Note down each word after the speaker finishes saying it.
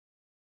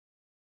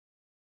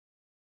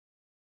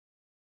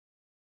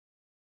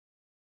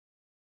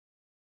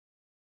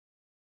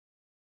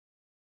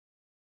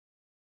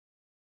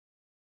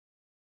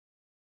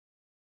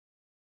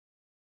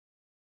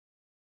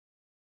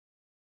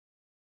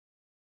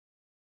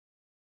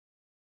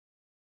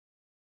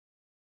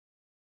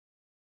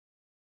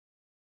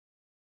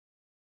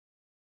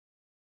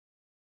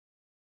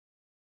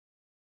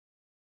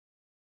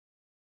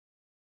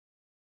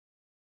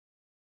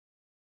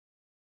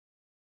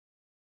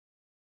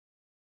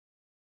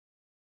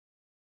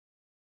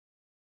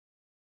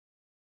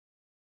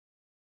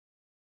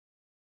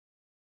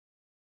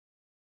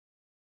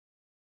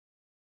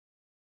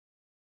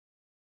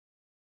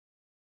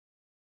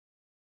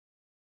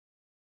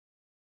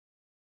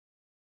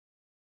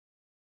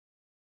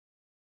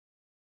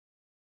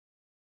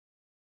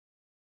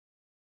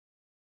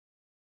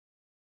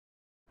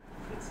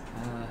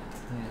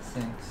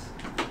thanks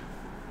for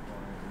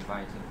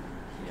inviting me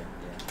here.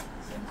 Yeah,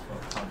 thanks for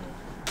coming.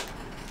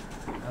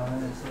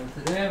 So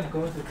today I'm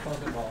going to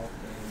talk about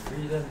a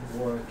recent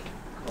work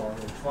called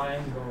the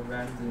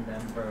triangle-Ramsey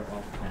number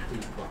of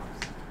complete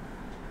graphs.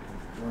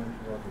 One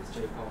work with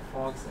Jacob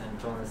Fox and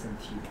Jonathan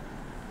Tidor.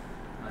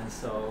 And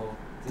so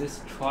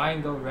this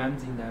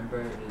triangle-Ramsey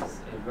number is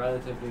a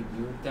relatively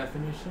new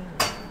definition.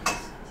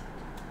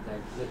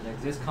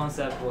 Like this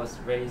concept was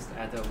raised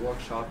at a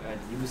workshop at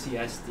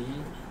UCSD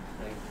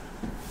like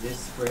this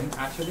spring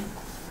actually.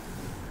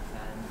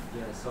 And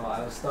yeah, so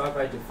I'll start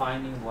by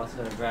defining what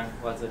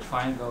the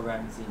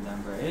triangle-Ramsey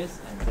number is,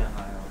 and then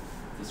I'll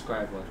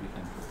describe what we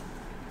can prove.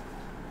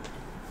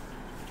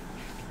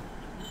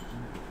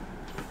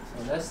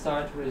 So let's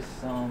start with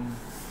some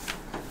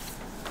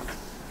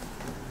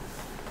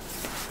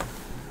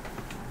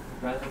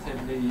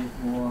relatively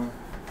more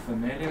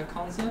familiar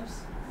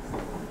concepts.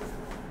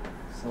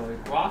 So a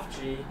graph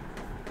G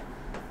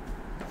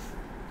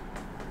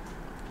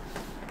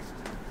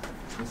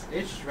is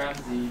H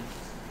Ramsey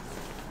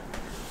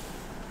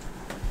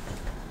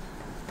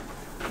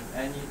with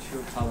any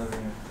true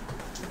coloring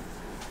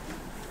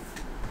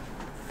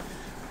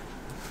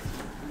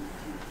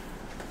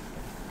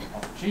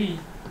of G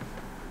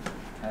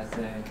as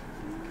a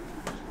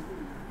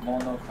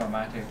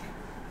monochromatic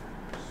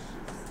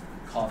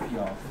copy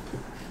of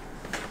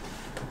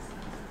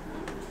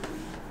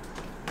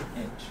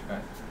H,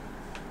 right?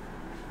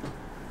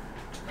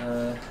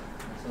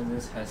 So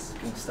this has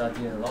been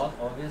studied a lot,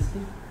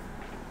 obviously.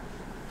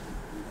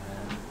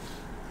 And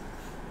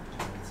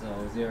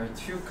so there are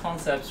two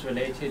concepts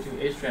related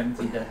to H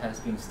Ramsey that has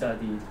been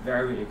studied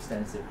very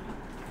extensively.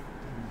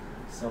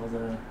 So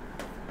the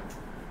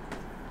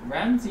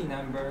Ramsey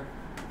number,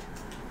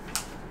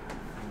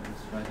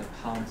 let's write a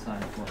pound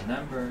sign for a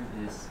number,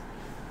 is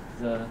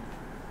the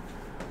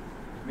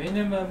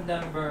minimum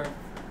number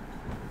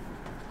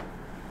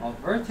of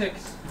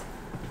vertex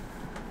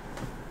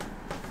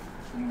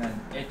in an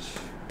H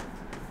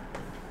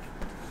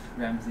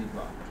Ramsey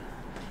graph.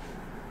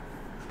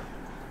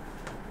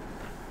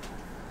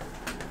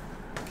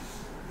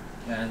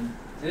 And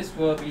this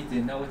will be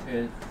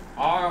denoted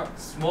R,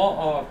 small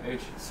r of H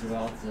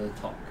throughout the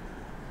talk.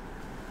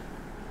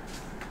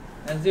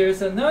 And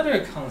there's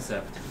another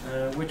concept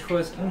which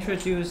was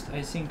introduced,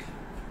 I think,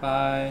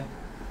 by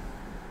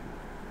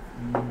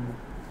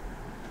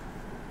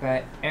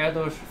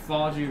Erdős,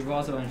 Fawji,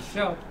 Russell, and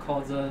Shelp,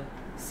 called the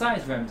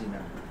size Ramsey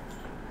number.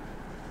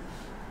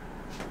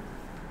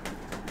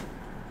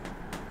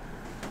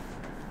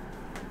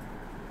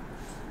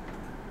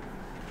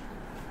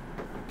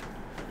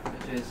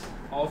 Is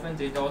often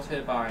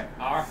denoted by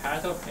R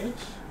hat of H,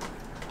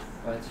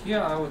 but here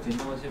I will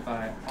denote it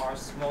by R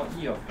small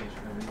e of H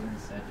for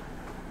reasons that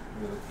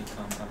will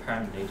become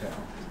apparent later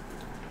on.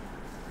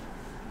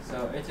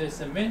 So it is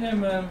the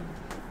minimum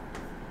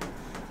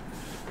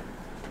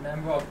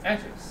number of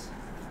edges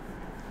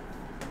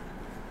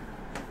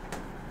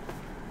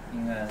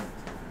in an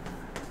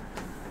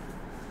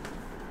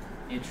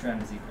H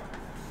Ramsey graph.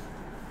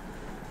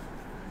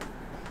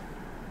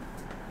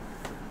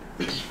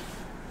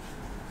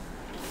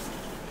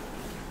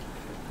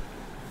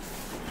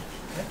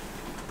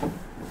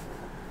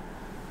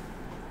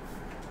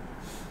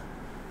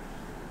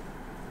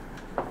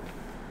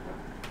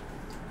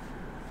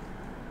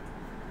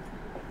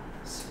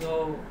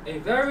 So a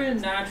very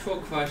natural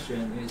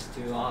question is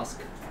to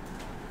ask,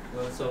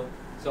 so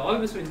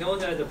obviously we know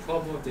that the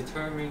problem of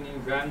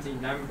determining Ramsey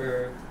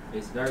number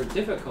is very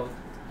difficult.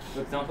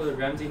 For example, the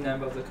Ramsey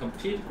number of the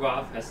complete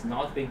graph has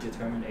not been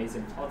determined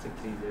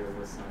asymptotically. There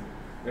was some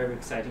very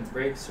exciting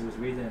breakthroughs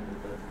recently,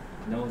 but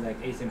no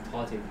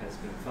asymptotic has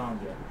been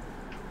found yet.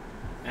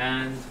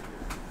 And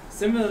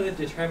similarly,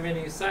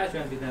 determining size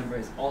Ramsey number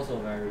is also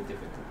very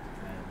difficult.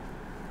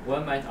 And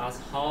one might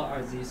ask, how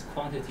are these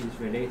quantities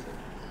related?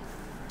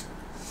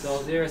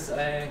 So there's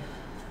a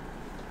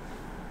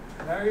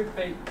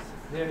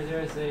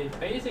there's a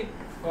basic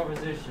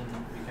proposition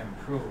we can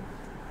prove,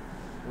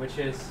 which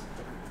is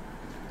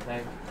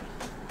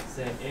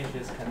say H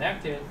is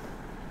connected,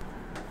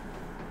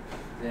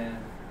 then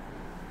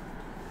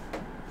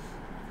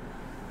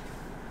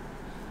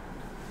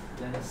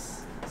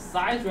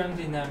size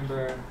Ramsey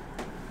number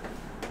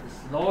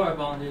is lower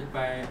bounded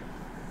by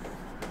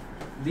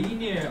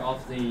linear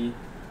of the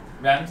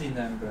Ramsey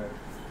number,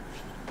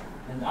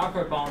 and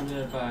upper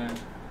bounded by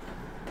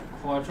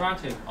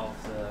quadratic of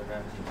the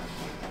Ramsey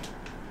number.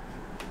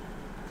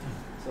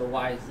 So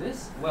why is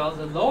this? Well,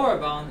 the lower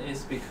bound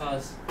is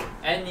because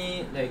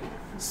any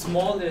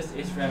smallest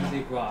H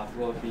Ramsey graph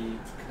will be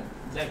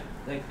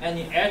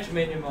any edge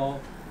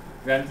minimal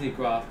Ramsey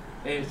graph,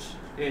 H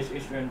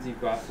Ramsey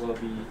graph will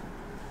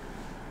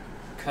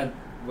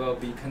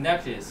be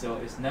connected. So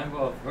its number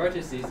of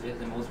vertices is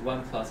the most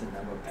 1 plus the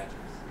number of edges.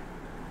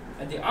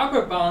 And the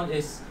upper bound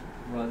is,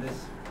 well,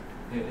 this.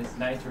 It's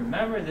nice to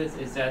remember this,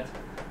 is that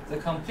the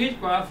complete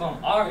graph on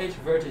RH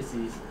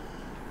vertices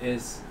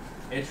is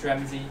H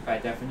Ramsey by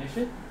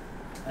definition,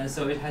 and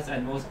so it has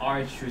at most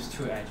RH choose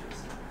 2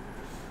 edges.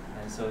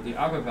 And so the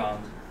upper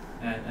bound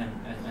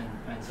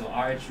and so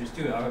RH is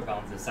 2 upper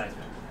bound the size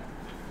Ramsey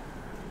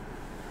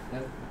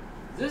number.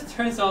 This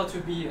turns out to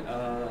be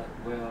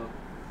well,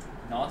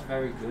 not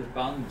very good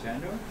bound in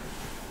general.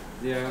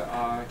 There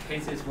are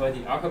cases where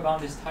the upper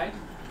bound is tight,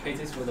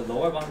 cases where the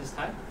lower bound is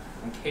tight,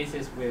 and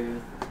cases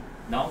where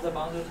none of the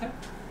bounds are tight.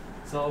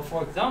 So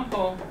for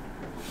example,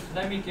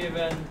 let me give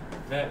a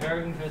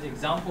very interesting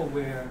example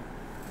where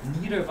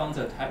neither bounds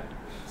are tight.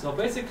 So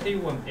basically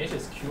when H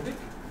is cubic,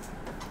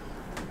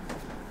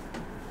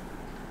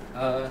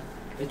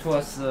 it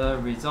was a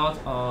result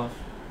of,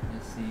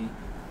 let's see,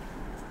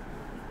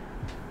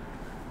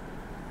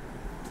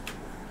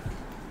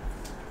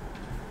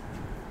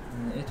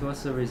 it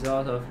was a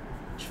result of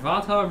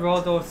Shvata,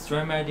 Rodo,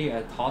 Stromedy,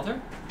 and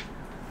Tidor.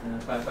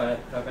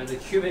 By the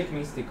cubic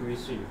means degree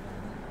 3.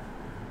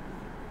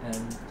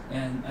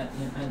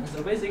 And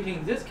so basically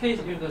in this case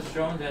it was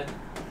shown that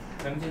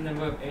Ramsey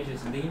number of H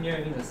is linear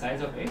in the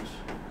size of H.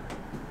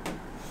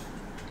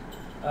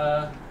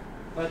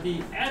 But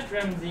the H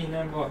Ramsey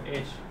number of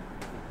H,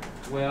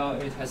 well,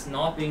 it has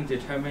not been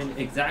determined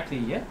exactly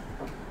yet.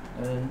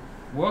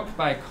 Work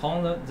by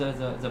Conlon,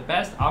 the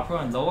best upper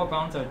and lower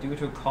bounds are due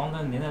to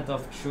Conlon,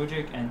 Nenadov,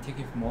 Chudzik, and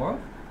Tikhoff-Morov.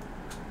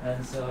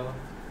 And so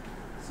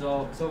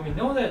we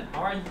know that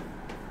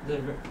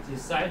the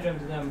size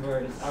Ramsey number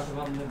is upper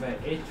bounded by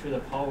H to the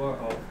power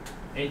of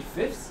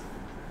H5,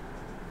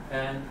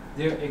 and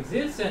there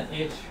exists an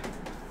H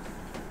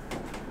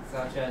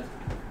such as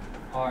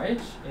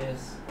RH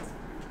is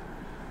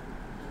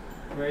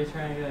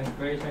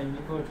greater than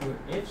equal to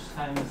H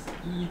times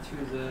e to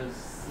the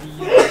c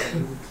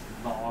root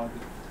log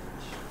H.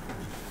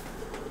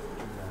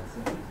 I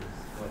think this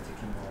is what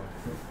Tikhoff-Morov.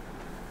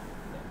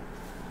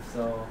 Yeah.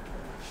 So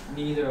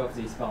neither of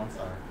these bounds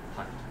are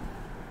tight.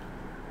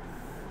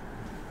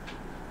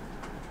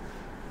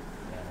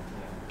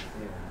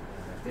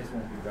 This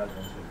won't be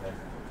relevant to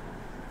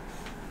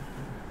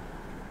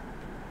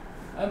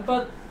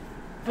that.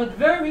 But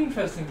very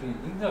interestingly,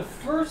 in the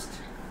first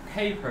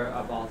paper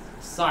about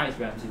size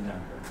Ramsey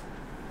number,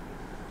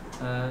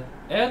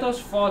 Edos,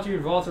 Fawji,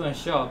 Rosso, and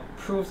Shaw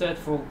shows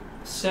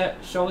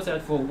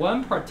that for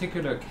one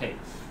particular case,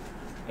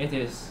 it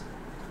is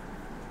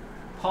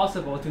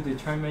possible to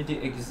determine the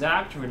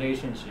exact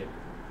relationship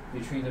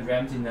between the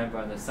Ramsey number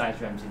and the size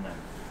Ramsey number.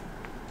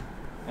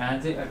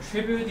 And they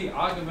attribute the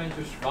argument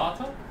to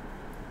Shvata.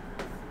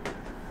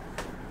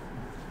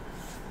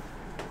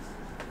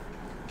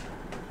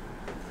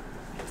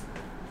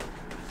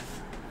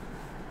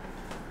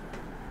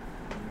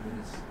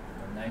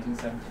 In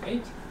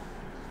 1978.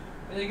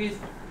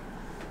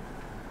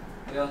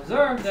 We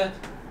observe that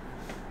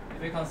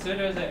if we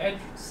consider the H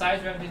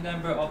size Ramsey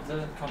number of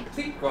the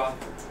complete graph,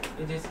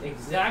 it is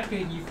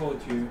exactly equal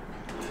to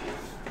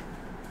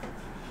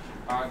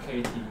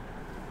RKT choose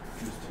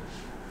 2.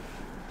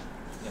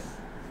 Yes.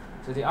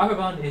 So the upper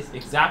bound is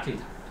exactly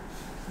tight.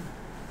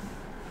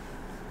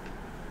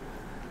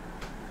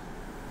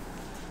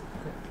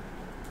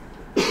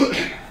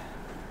 Okay.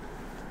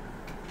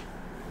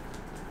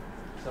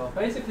 So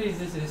basically,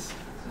 this is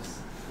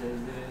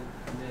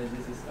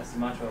as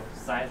much of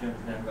size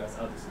Ramsey number as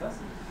I'll discuss.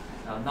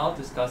 I'll now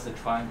discuss the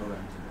triangle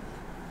Ramsey number.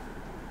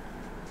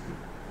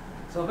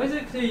 So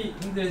basically,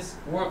 in this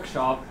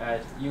workshop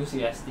at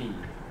UCSD,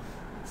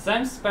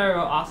 Sam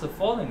Spiro asked the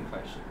following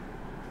question.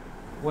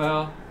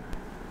 Well,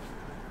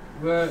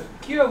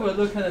 here we're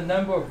looking at the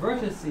number of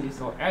vertices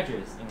or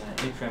edges in an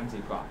H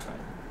Ramsey graph, right?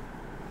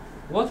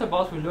 What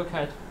about we look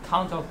at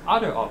count of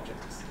other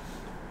objects?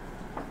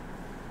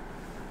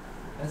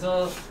 And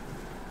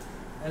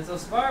so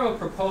Spiro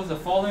proposed the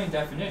following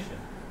definition,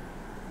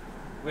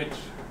 which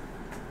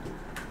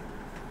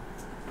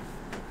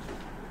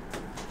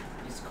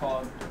is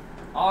called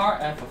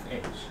Rf of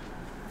H.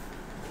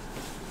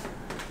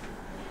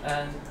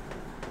 And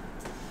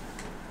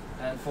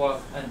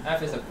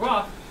F is a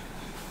graph,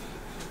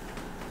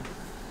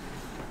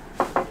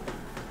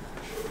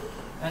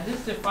 and this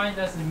is defined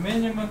as the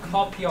minimum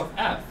copy of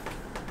F,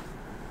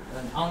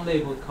 an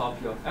unlabeled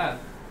copy of F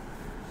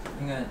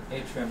in an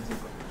H Ramsey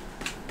graph.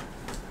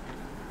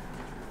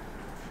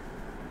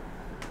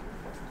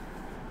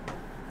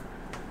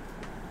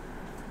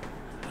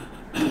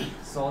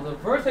 So the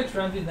vertex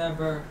Ramsey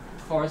number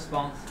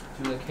corresponds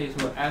to the case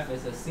where F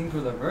is a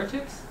singular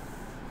vertex,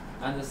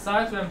 and the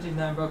size Ramsey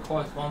number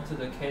corresponds to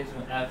the case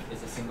when F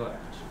is a single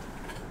edge.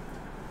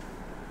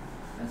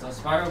 And so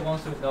Spiro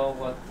wants to know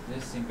what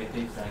this thing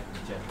behaves like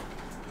in general.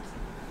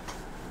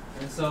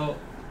 And so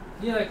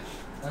here,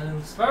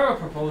 Spiro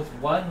proposed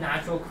one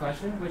natural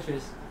question, which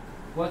is,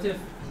 what if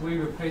we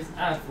replace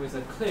F with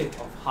a clique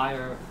of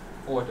higher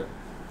order?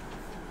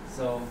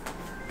 So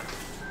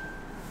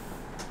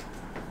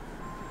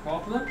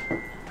problem.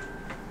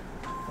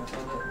 So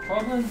the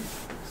problem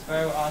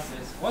Spiro asks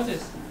is, what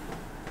is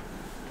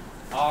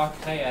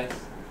RKS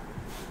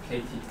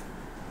KT?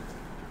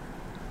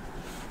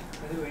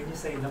 By the way, when you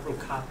say number of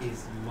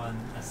copies, you want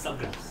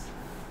subgraphs?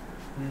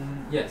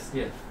 Yes,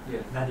 yeah.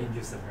 Not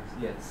induced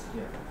subgraphs? Yes,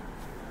 yeah.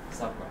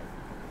 Subgraph.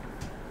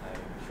 I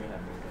should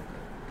have made that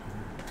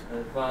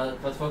clear.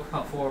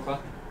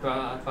 But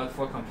but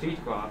for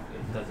complete graph,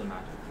 it doesn't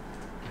matter.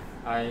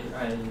 I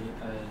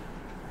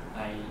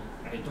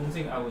don't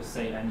think I would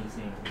say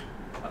anything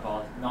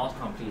about not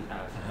complete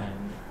F,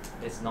 and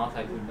it's not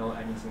like we know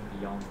anything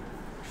beyond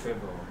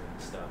trivial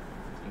stuff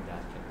in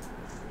that case.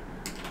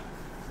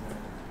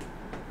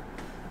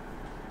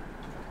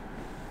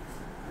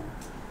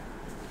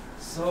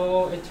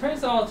 So it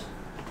turns out,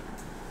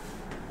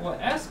 well,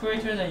 S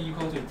greater than or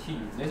equal to T.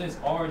 This is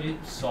already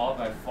solved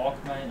by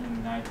Folkman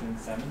in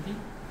 1970.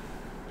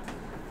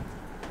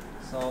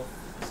 So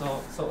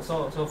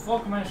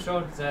Folkman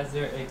showed that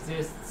there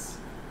exists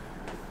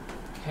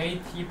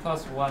KT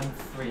plus 1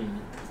 free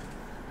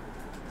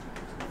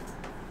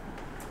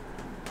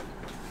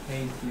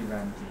KT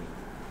Ramsey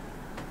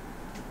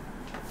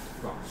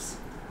graphs.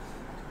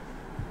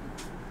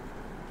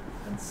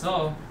 And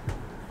so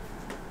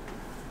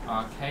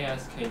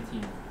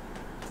KSKT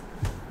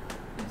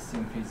is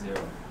simply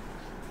 0.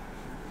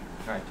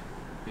 Right.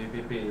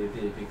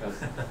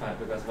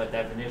 Because by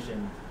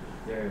definition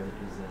there is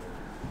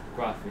a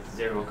graph with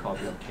 0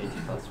 copy of KT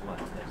plus 1.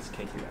 That's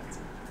KT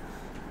Ramsey.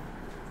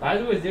 By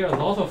the way, there are a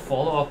lot of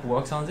follow-up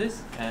works on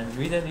this, and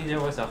recently there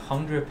was a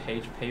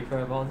 100-page paper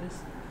about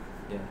this.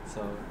 Yeah,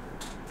 so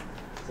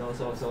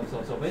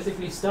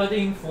basically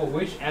studying for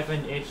which f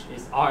and h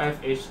is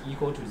RFH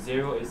equal to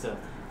 0 is a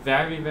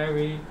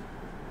very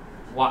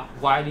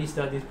widely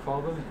studied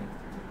problem,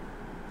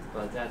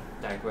 but that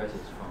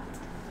digresses from the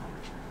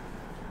topic.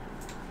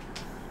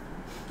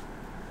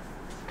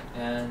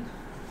 And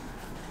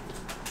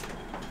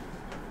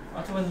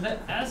but when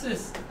S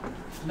is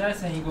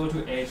less than or equal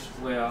to h,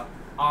 where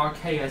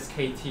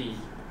RKSKT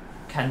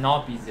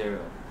cannot be 0,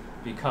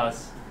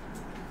 because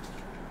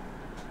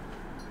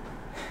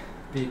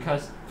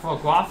for a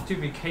graph to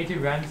be KT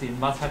Ramsey, it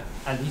must have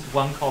at least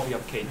one copy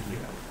of KT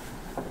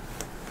Ramsey.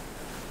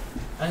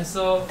 And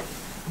so,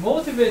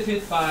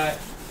 motivated by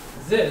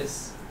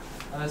this,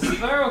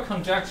 Spiro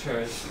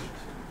conjectures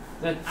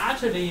that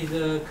actually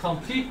the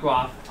complete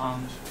graph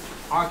on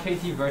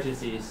RKT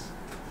vertices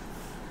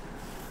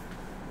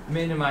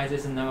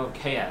minimizes the number of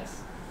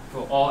KS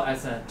for all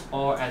s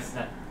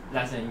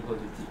less than or equal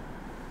to T.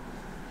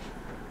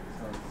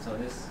 So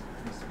this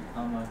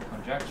becomes a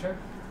conjecture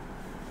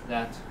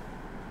that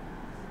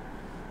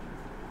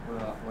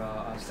will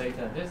state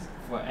that this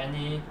for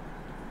any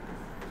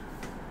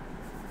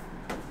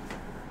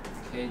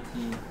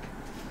KT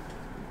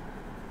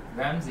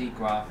Ramsey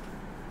graph,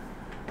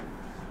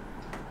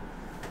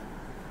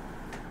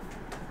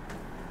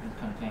 it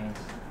contains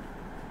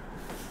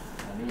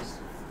at least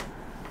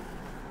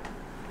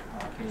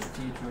KT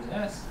choose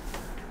S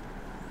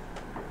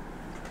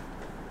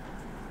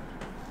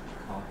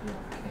copy of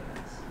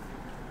KS.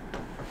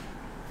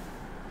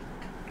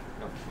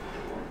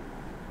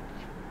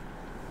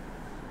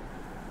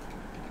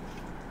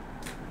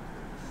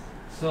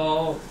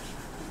 So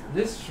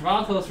this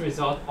Schwartz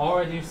result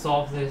already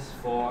solves this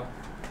for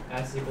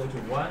S equal to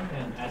 1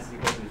 and S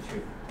equal to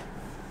 2.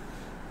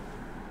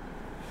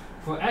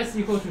 For S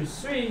equal to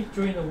 3,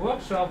 during the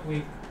workshop,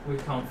 we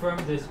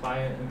confirmed this by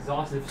an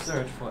exhaustive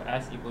search for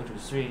S equal to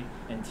 3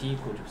 and T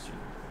equal to 3.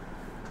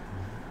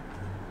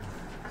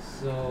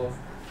 So,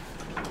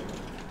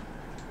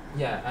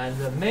 yeah, and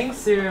the main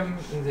theorem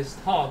in this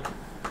talk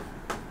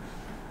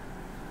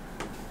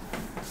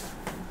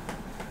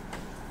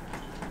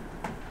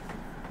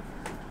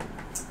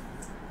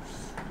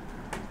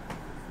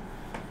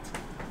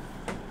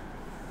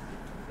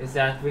is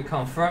that we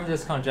confirm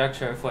this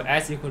conjecture for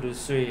S equal to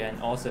 3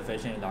 and all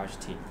sufficiently large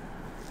T.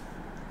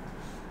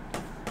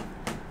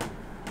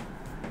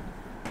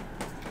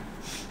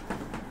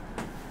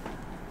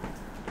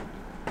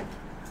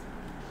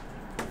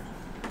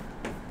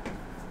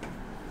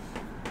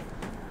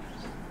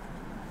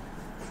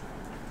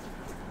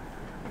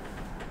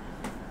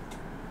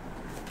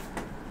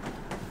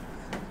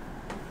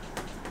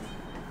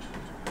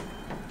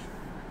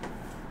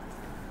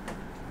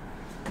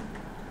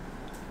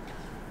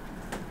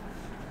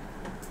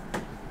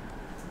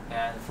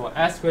 For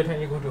S greater than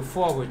or equal to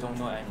 4, we don't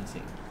know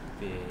anything.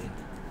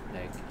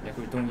 Like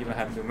we don't even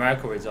have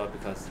numerical result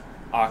because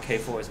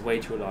RK4 is way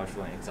too large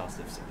for an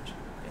exhaustive search.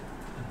 Yeah.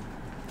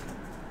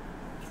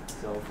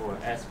 So for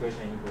S greater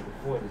than or equal to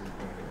 4, this is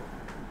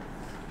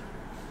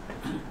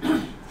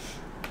going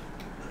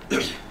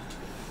to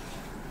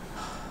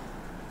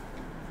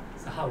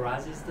So how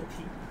large is the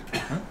T?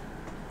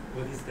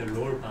 What is the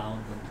lower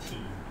bound on T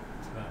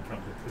from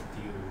the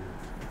Purdue?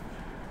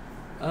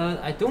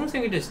 I don't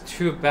think it is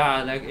too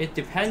bad. Like it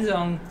depends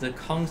on the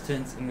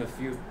constants in a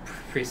few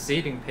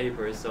preceding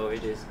papers, so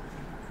it is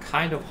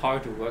kind of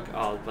hard to work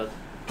out. But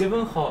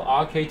given how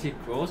RKT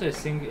grows, I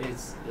think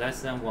it's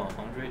less than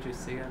 100 to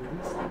say at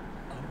least.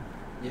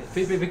 Yeah,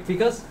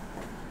 because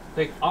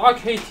like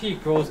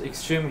RKT grows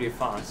extremely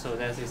fast, so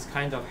that is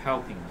kind of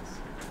helping us.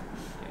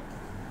 Yeah.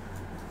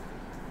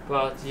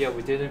 But yeah,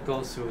 we didn't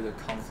go through the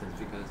constants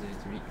because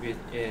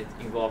it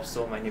involves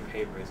so many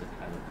papers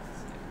ahead of us.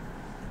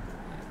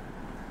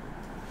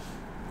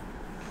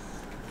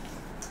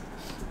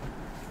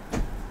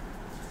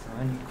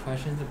 Any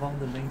questions about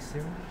the link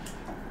theorem?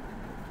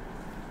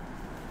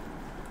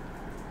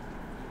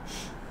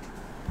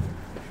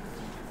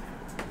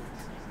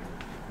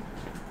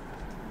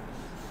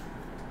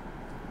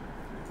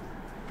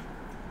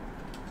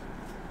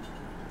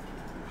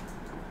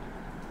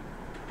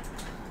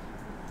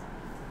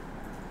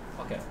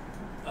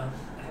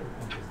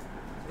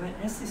 when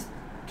S is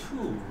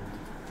 2,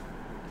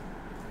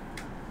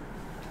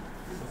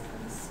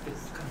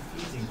 it's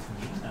confusing to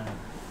me.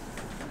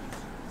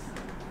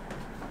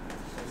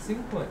 So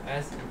simple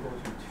S equal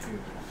to 2,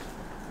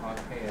 our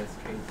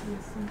KSKT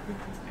is simply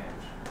the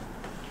edge.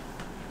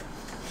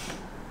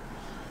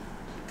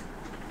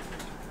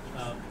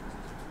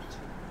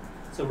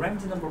 So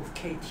Ramsey number of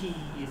KT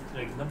is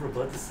like number of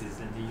vertices,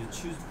 and then you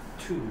choose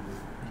 2.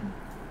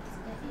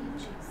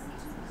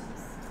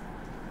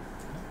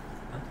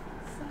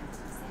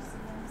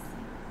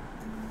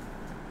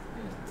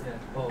 Yeah.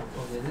 Oh,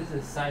 okay. This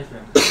is size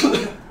Ramsey.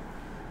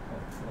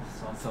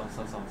 sorry.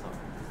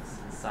 This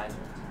is size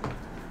Ramsey.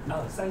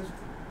 Oh, size.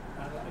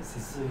 I see.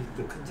 So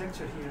the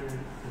conjecture here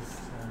is.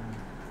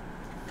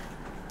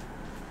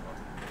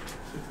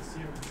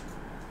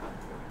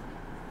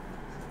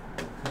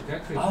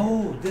 Conjecture.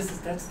 Oh,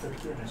 that's the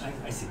theorem.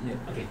 I see.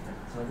 Yeah. Okay.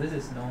 So this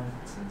is known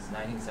since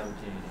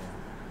 1978,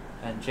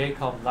 and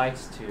Jacob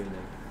likes to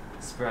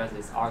spread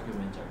this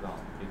argument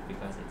around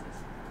because it is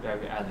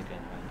very elegant,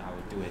 and I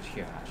will do it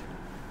here actually.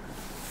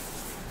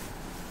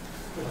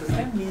 But does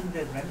that mean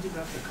that Ramsey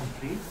graphs are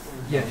complete? Or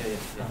Yeah.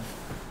 no?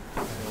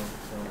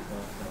 So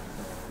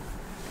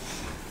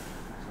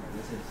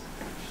this is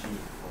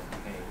sheet for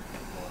K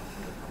for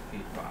the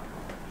complete graph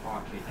or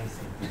R K. I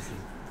see.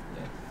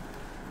 Yeah.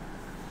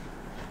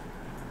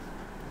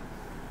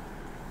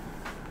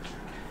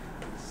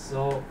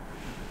 So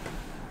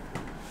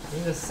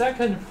in the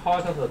second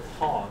part of the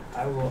talk,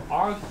 I will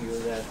argue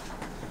that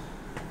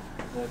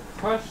the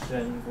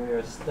question we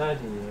are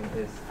studying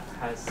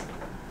has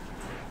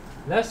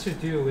less to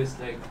do with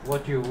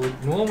what you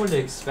would normally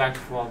expect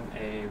from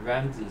a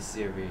Ramsey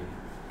series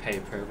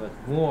paper, but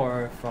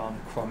more from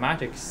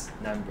chromatics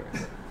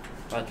numbers,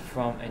 but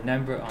from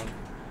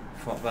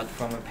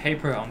a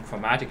paper on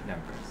chromatic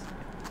numbers.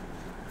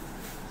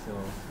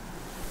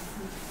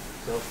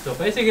 So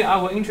basically, I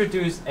will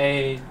introduce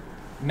a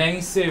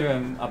main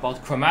theorem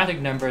about chromatic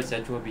numbers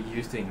that will be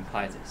used to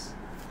imply this.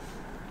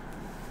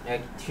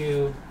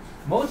 To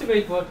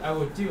motivate what I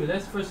will do,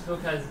 let's first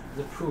look at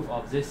the proof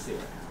of this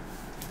theorem.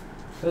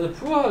 So the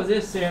proof of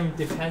this theorem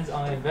depends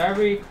on a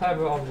very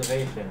clever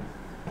observation,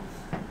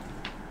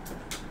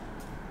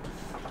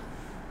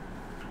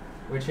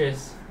 which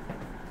is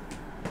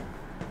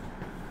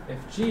if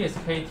G is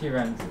KT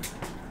Ramsey,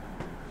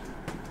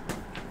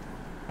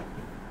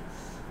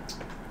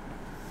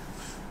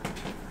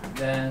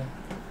 then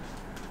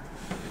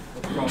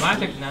the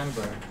chromatic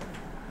number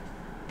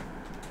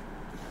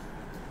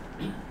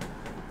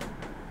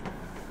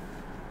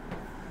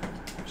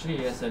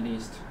G is at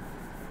least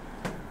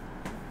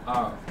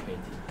R of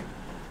KT.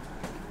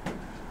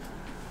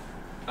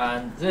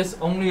 And this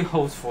only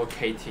holds for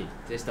KT.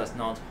 This does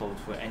not hold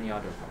for any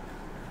other problem.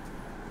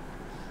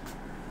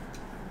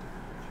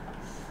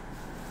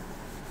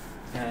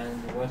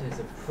 And what is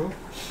the proof?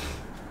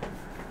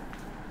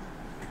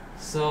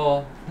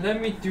 So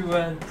let me do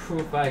a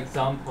proof by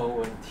example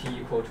when t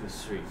equal to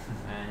 3.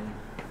 And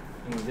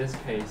in this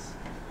case,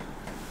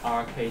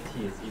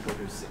 RKT is equal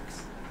to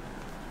 6.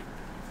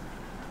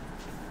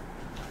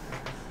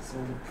 So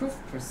the proof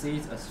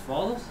proceeds as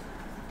follows.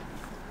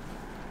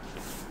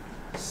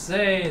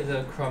 Say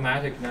the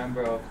chromatic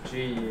number of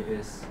G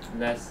is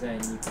less than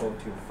or equal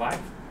to 5.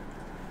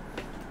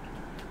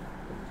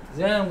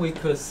 Then we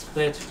could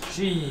split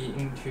G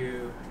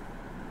into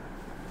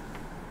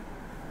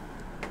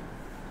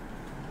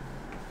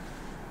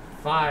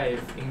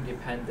 5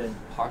 independent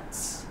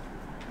parts.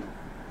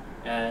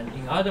 And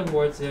in other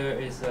words, there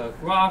is a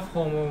graph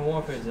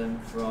homomorphism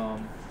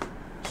from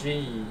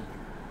G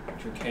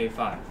to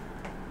K5.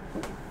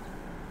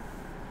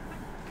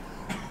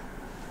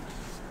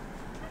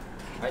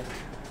 Right?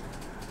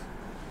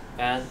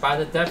 And by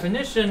the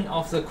definition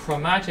of the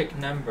chromatic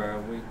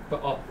number,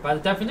 by the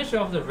definition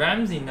of the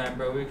Ramsey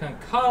number, we can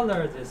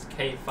color this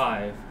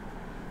K5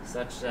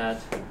 such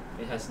that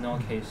it has no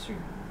K3.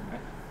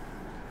 Right?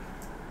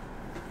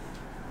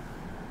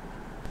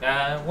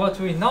 And what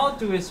we now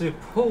do is we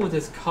pull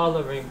this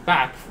coloring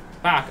back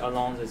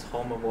along this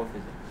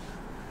homomorphism.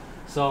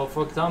 So,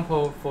 for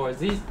example, for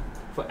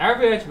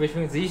every edge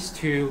between these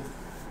two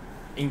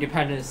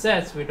independent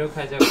sets, we look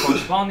at their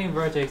corresponding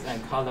vertex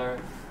and color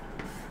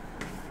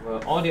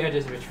all the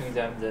edges between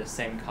them the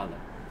same color.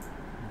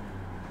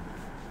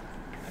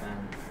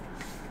 And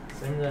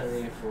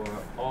similarly for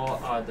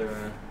all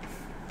other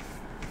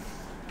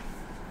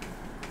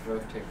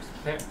vertex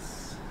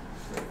pairs.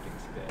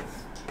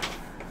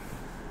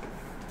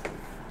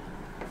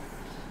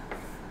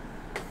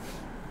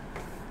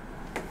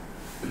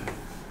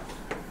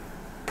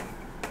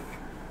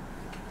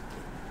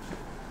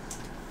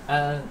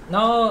 And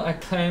now I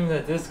claim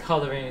that this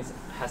coloring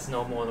has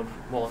no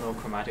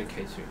monochromatic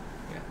K3.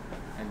 Yeah.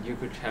 And you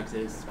could check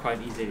this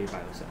quite easily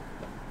by yourself.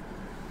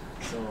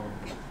 So,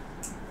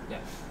 yeah,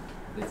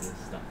 this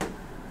is done.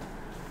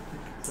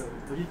 So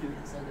what do you do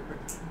inside the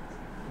partition?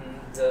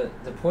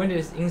 The point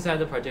is inside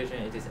the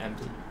partition it is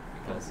empty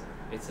because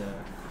it's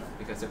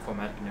a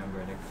chromatic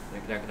number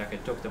like I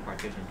took the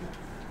partition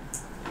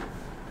due.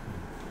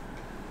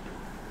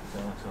 So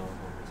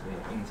所以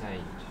印在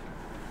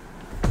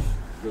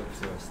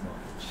groups or small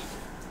h.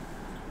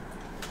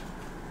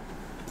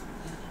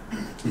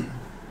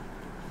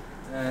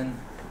 And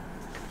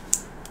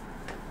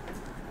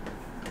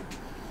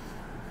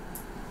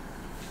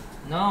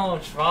now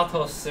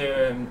Schwarz's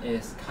theorem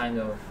is kind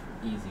of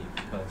easy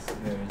because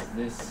there is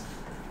this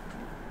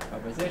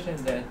proposition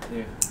that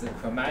if the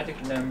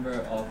chromatic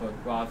number of a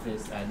graph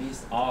is at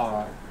least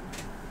R,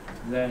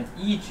 then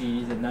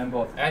e.g. the number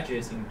of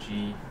edges in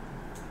G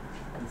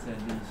is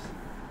at least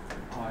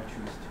R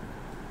choose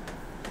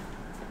 2.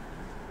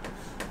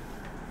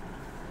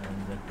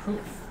 And the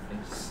proof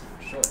is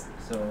short.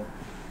 So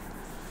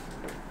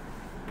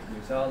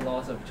without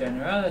loss of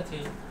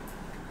generality,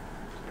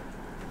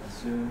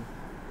 assume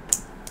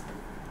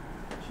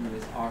G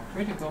is R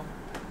critical,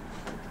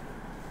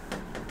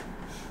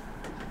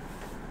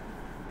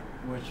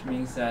 which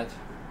means that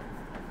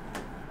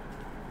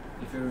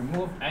if you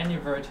remove any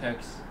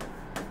vertex,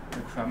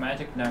 the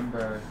chromatic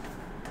number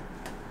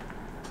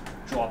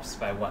drops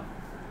by 1.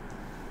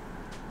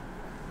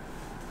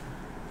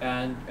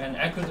 And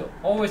I could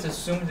always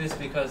assume this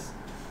because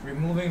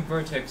removing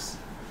vertex,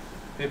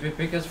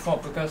 because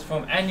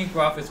from any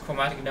graph with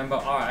chromatic number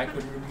R, I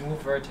could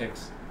remove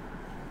vertex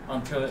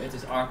until it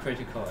is R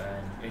critical,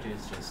 and it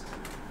is just,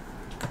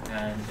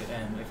 and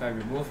if I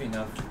remove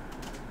enough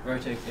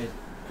vertex, it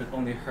could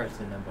only hurt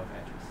the number of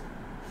edges.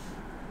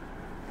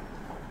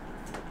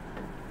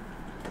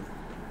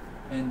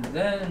 And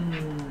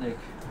then, like,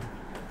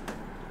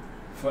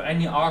 for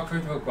any R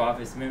critical graph,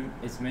 its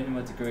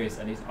minimal degree is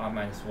at least R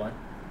minus 1.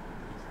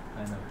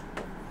 I know.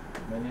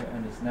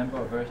 And its number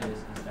of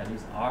vertices is at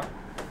least R.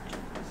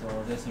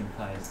 So this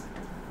implies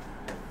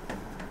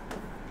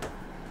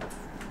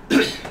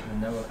the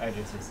number of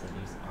edges is at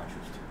least R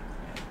choose 2.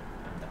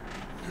 And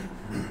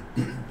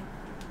I'm done.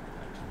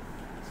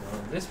 So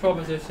this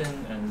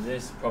proposition and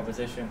this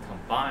proposition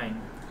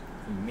combined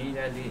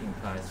immediately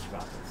implies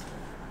Schwarz's theorem.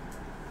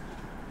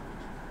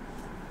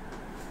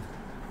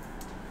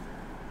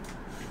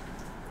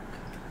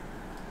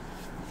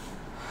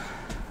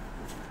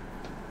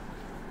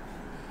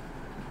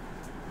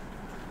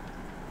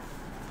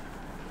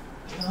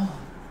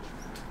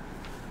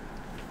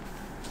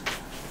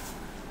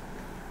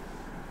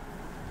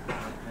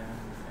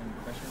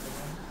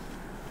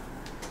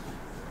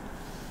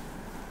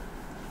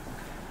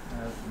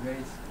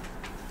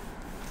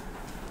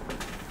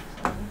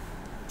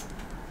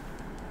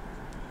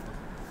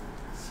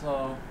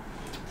 So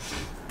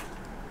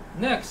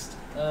next,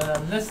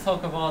 let's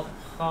talk about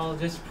how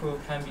this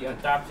proof can be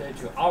adapted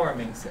to our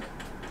main theorem.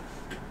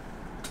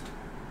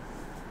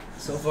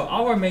 So for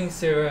our main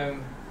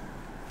theorem,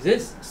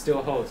 this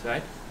still holds,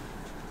 right?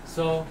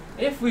 So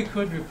if we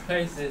could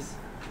replace this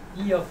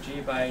E of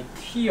G by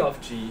T of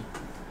G,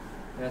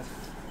 that's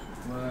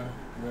where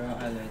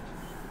I let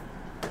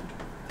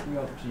T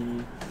of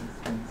G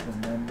is the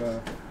number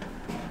of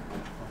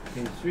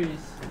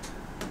K3s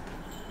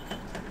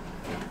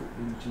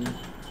in G.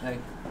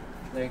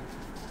 Like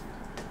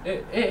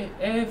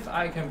if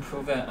I can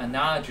prove an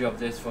analogy of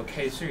this for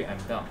K3, I'm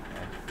done.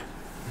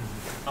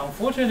 Right?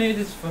 Unfortunately, it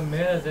is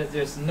familiar that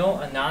there's no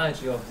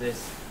analogy of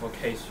this for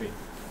K3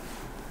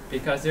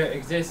 because there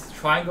exists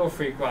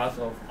triangle-free graphs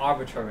of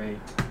arbitrary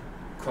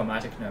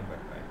chromatic number,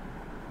 right?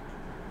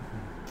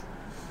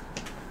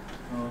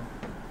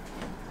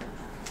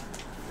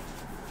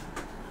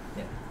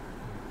 Yeah.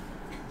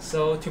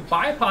 So to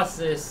bypass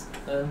this,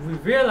 we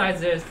realize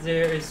that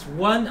there is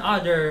one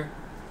other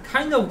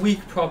kind of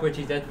weak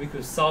property that we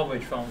could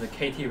salvage from the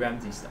H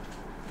Ramsey stuff.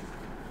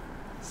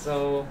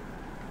 So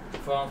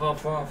from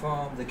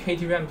the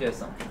H Ramsey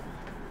assumption,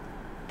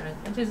 and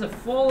it is the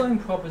following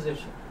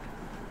proposition.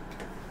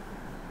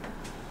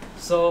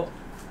 So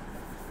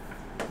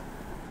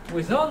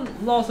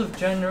without loss of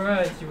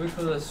generality, we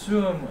could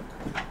assume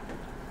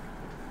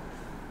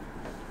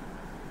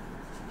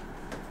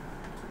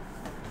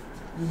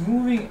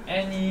removing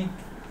any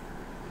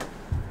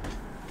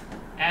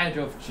edge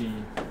of G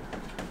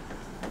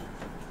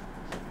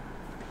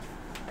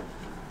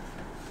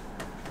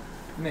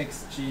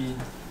makes G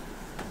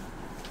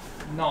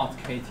not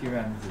H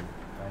Ramsey,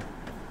 right?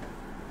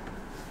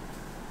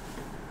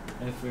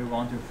 If we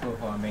want to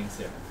prove our main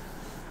theorem.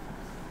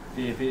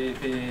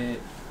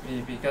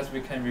 Because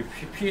we can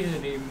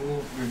repeatedly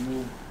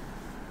remove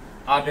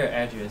other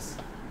edges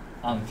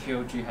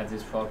until G has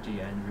this property,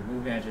 and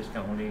removing edges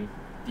can only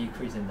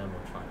decrease the number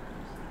of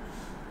triangles.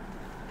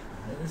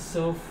 And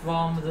so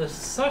from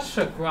such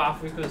a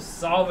graph, we could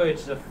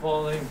salvage the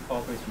following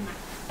property.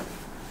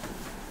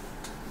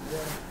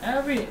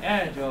 Every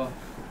edge of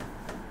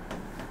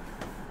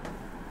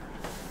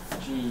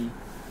G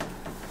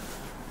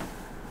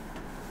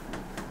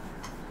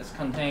is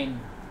contained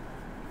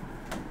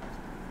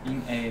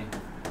in a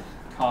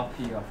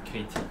copy of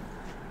KT.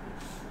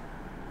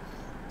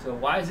 So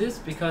why is this?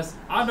 Because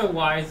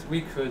otherwise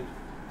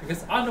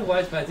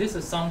by this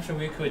assumption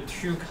we could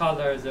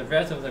two-color the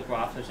rest of the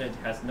graph such that it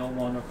has no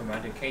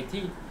monochromatic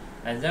KT,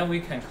 and then we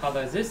can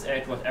color this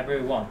edge whatever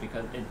we want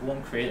because it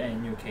won't create any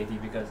new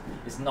KT because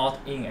it's not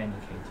in any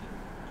KT.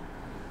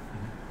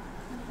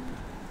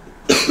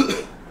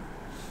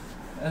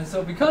 And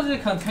so because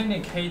it's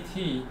containing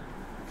KT,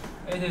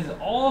 it is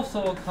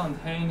also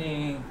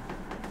containing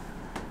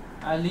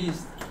at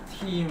least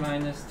T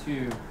minus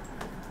 2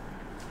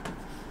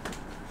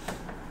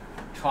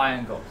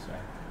 triangles,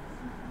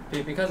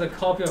 right? Because a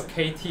copy of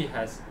KT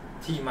has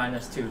T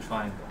minus 2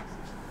 triangles.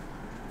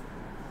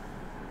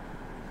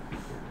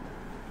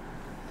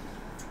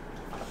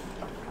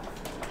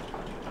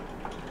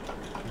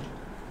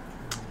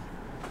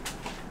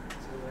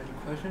 So any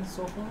questions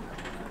so far?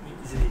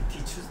 Is it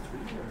teacher's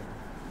tree or?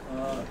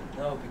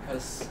 No,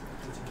 because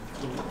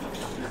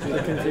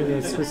It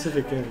contains a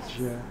specific edge,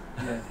 yeah.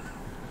 yeah.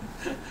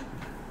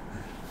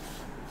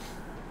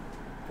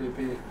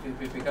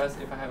 Because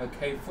if I have a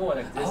K4,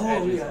 like this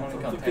edge is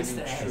only containing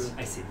the edge. two.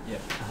 I see. Yeah.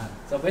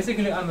 So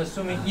basically, I'm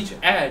assuming each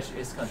edge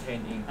is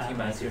contained in T I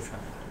minus see. 2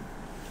 triangle.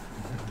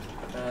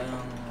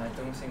 I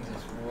don't think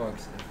this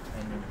works if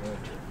any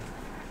virgin.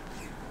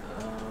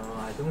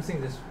 I don't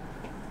think this,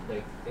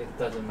 like, it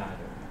doesn't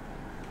matter.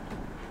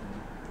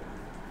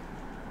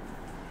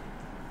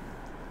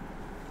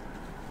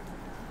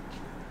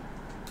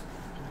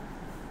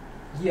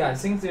 Yeah, I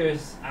think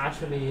there's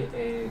actually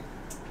a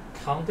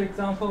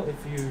counterexample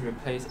if you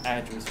replace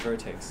edge with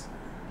vertex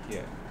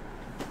here.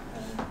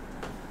 And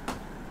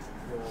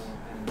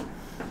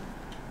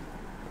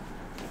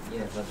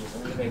yeah, but it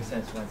only makes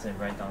sense once I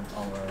write down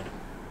our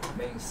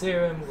main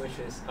theorem, which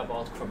is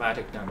about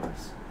chromatic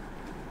numbers.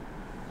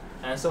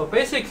 And so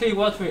basically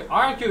what we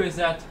argue is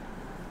that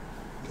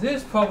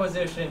this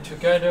proposition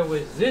together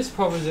with this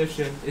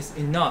proposition is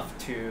enough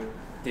to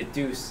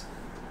deduce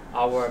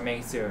our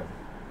main theorem.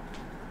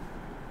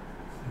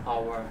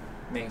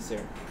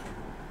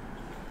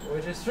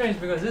 Which is strange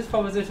because this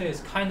proposition is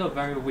kind of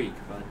very weak,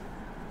 but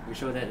we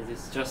show that it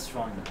is just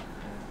strong enough.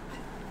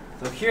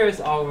 So here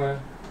is our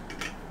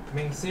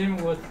main theorem,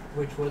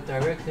 which would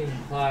directly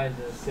imply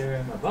the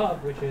theorem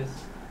above, which is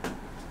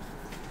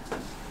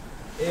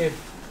if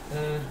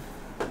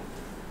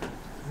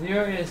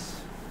there is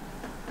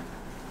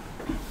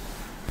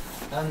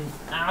an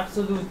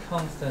absolute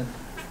constant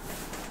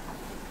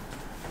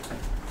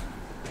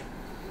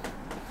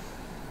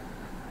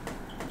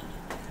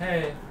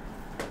K.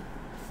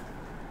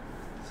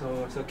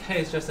 So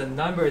K is just a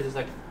number. It's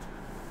like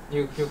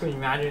you could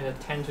imagine a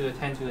 10 to the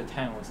 10 to the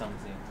 10 or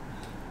something,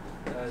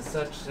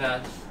 such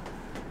that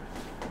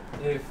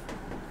if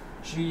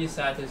G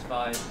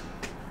satisfies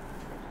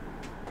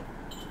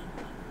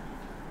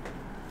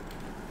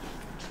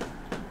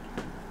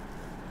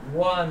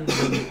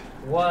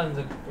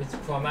its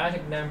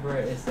chromatic number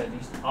is at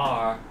least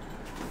R,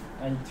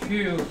 and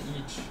 2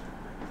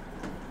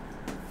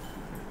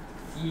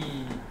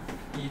 each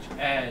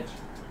edge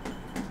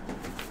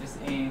is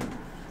in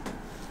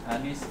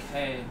at least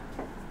K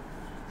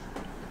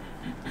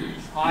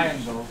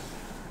triangles,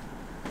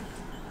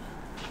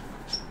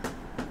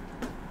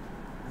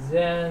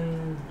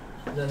 then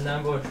the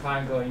number of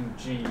triangle in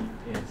G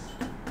is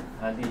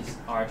at least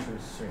R to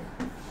 3.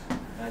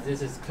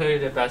 This is clearly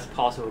the best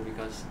possible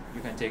because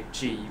you can take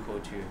G equal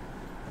to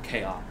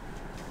KR.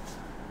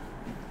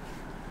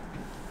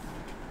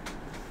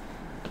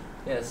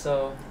 Yeah,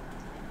 so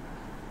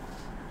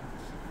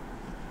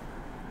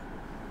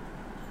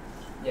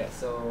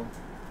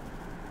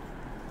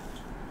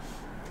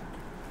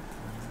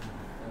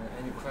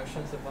any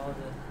questions about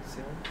the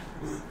theorem?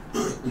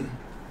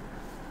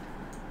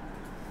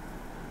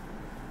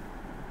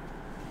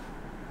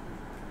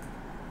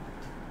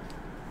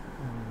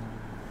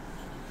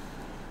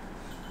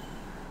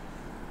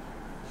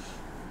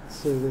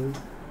 So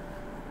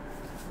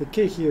the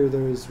K here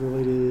though is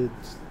related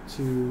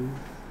to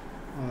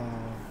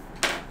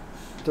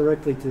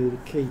directly to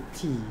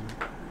KT.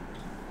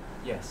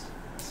 Yes.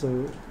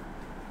 So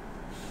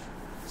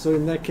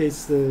in that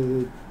case,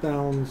 the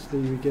bounds that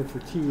you get for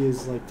T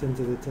is like 10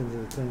 to the 10 to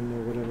the 10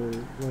 or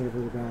whatever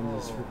the bound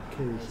is for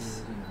K here. I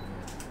see,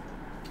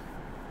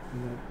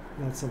 And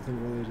that's something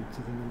related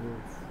to the number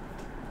of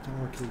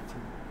RKT.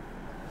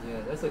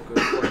 yeah, that's a good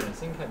point. I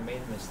think I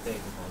made a mistake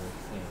about the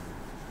thing.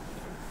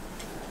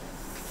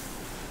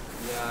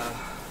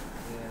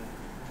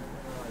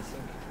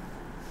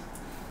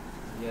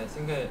 I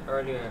think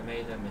earlier I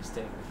made a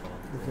mistake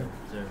about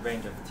the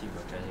range of T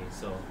we're getting.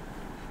 So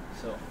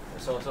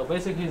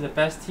basically the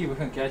best T we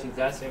can get in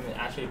that thing is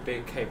actually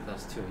big K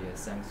plus 2.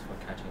 Yes, thanks for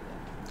catching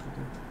that.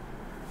 Okay.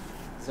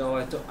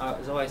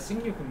 So I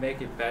think you can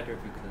make it better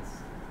because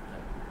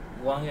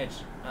one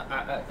edge.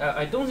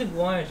 I don't think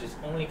one edge is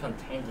only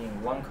contained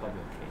in one copy of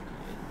KT.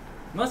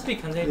 It must be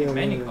contained in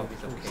many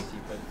copies of KT,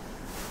 but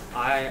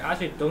I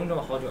actually don't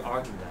know how to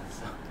argue that.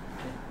 So.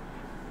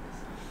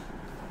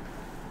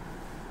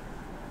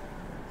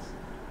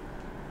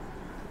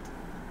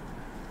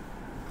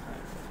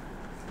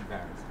 It's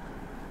embarrassing.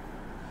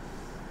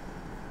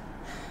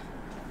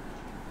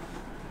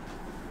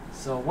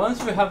 So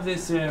once we have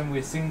this theorem,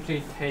 we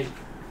simply take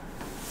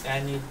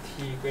any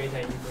t greater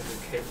than or equal to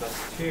k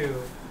plus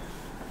 2,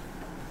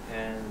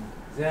 and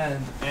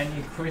then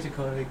any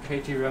critically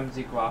KT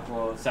Ramsey graph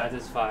will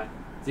satisfy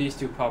these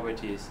two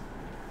properties.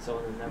 So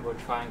the number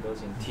of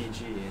triangles in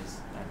TG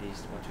is at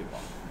least what we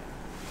want.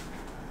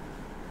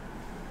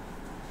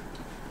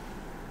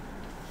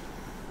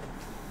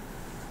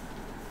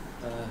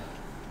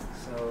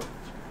 So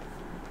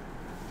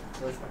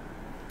it's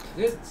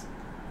good.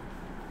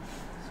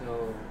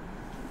 So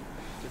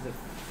just a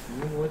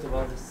few words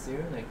about this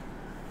theorem. Like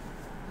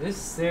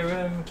this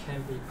theorem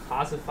can be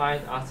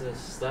classified as a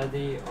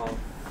study of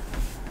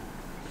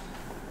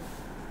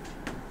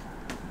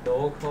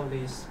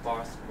locally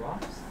sparse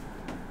graphs.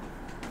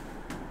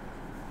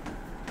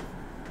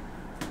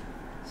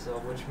 So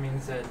which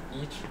means that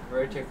each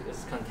vertex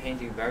is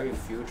contained in very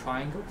few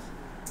triangles.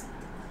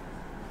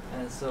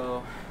 And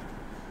so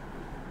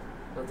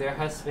there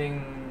has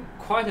been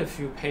quite a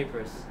few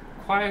papers,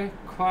 quite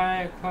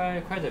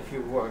a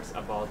few works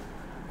about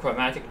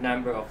chromatic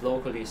number of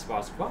locally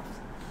sparse graphs.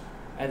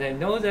 And I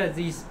know that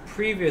these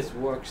previous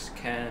works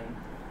can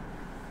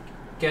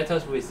get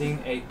us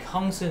within a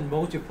constant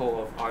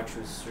multiple of R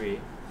choose 3.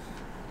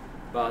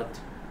 But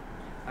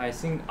I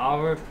think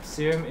our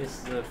theorem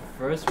is the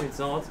first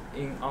result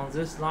on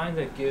this line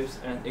that gives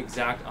an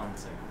exact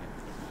answer.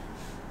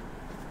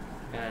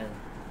 And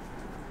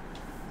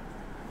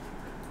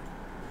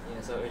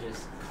yeah, so it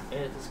is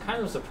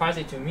kind of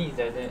surprising to me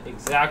that an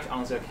exact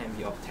answer can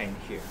be obtained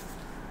here.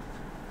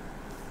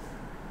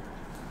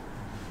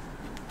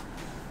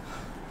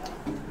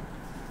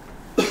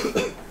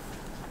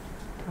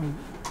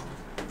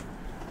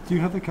 Do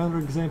you have a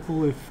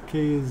counterexample if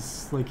k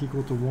is like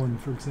equal to 1,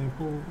 for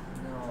example?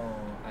 No,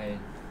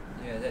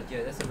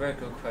 that's a very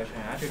good question.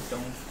 I actually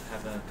don't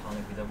have a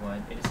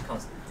counterexample.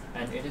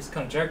 It is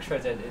conjecture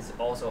that it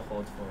also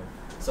holds for.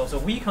 So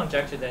we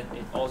conjecture that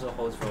it also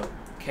holds for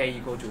k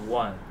equal to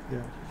 1.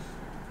 Yeah.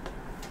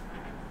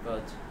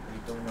 But we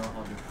don't know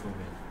how to prove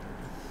it.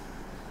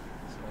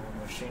 So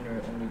machinery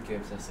only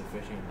gives a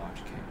sufficiently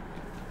large k.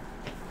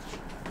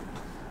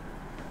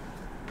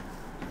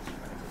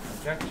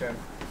 Conjecture.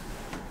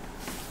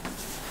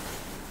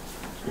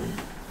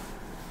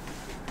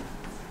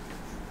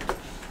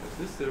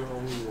 This theorem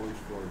only works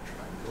for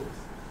triangles?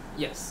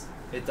 Yes,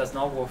 it does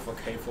not work for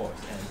k-4s,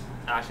 and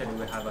actually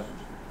we have a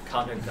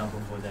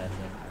counterexample for that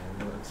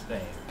I will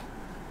explain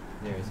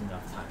if there is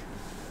enough time.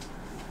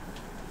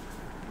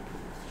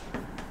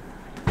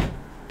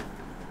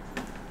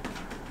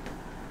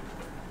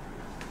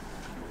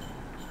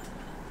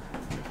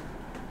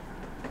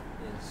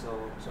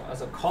 So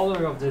as a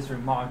corollary of this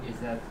remark is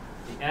that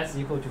the s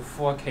equal to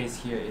 4 case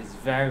here is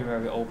very,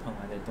 very open,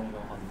 and I don't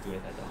know how to do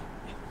it at all.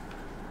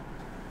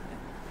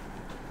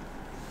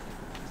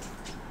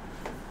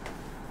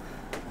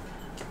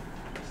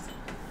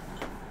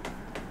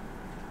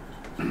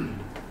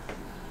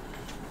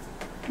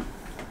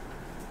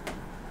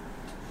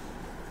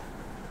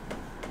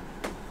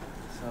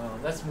 So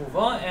let's move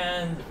on,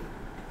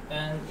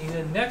 and in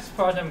the next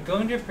part I'm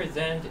going to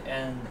present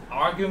an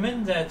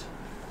argument that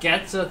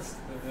gets us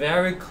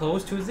very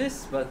close to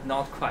this, but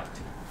not quite.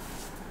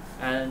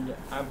 And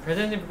I'm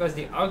presenting because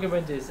the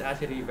argument is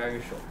actually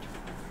very short.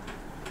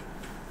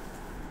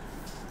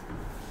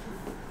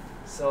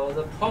 So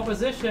the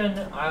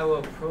proposition I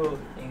will prove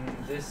in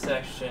this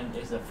section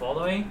is the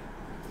following.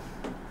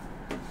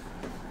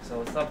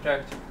 So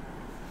subject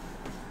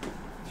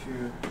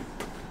to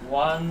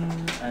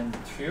 1 and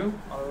 2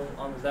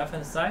 on the left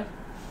hand side,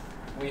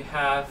 we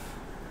have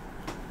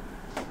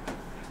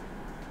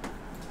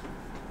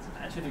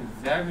actually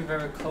very,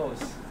 very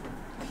close,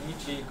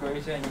 pg greater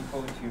than or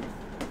equal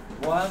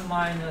to 1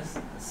 minus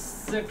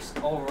 6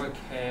 over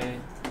k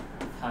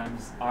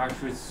times r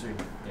choose 3.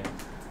 Yeah.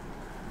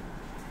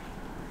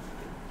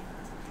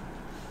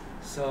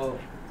 So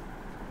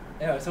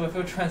if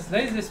we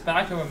translate this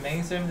back to our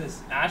main theorem,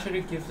 this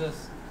actually gives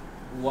us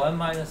 1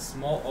 minus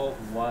small o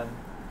of 1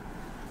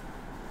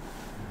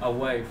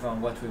 away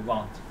from what we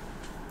want.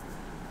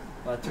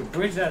 But to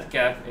bridge that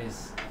gap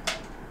is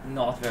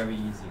not very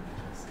easy.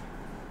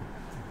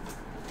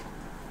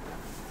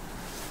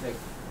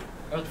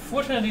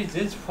 Unfortunately,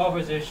 this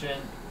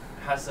proposition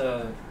has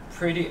a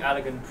pretty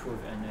elegant proof,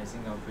 and I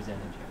think I'll present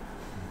it here.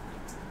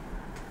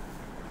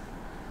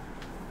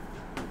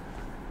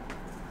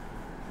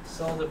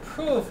 So the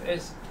proof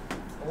is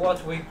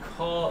what we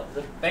call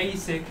the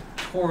basic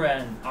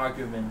Turan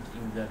argument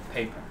in the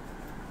paper.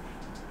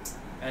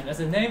 And as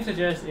the name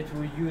suggests, it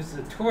will use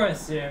the Turan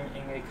theorem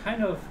in a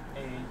kind of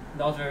a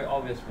not very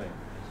obvious way.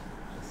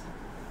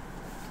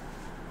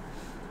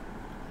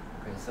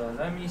 Okay, so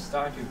let me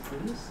start to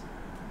prove this.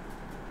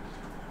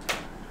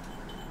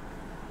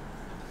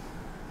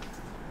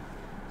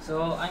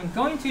 So I'm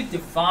going to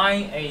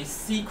define a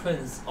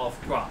sequence of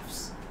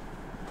graphs.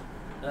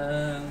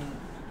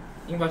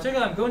 In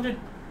particular, I'm going to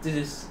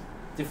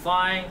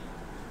define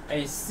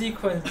a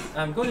sequence.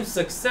 I'm going to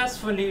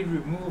successfully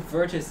remove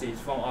vertices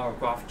from our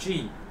graph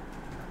G.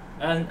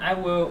 And I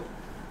will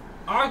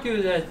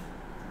argue that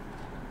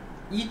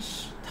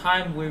each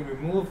time we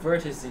remove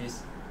vertices,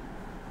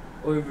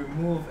 we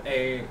remove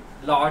a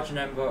large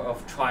number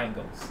of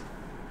triangles.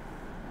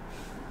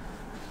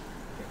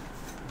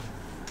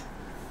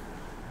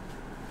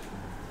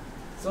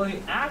 So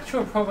the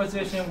actual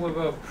proposition we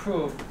will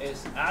prove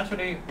is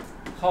actually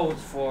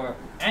holds for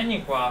any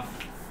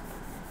graph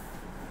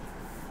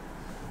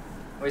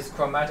with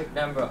chromatic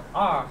number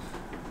R,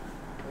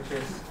 which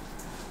is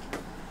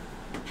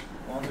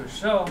want to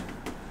show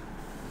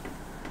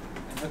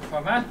if the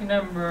chromatic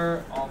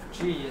number of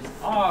G is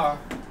R,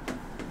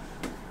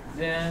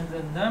 then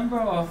the number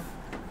of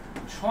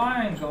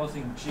triangles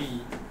in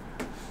G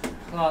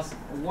plus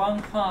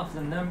 1/2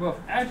 the number of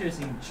edges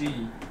in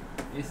G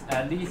is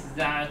at least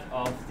that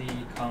of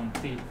the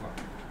complete one.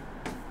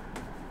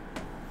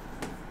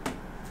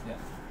 Yeah.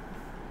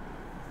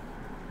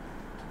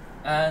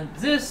 And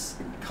this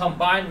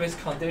combined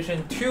with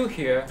condition 2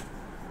 here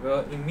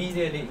will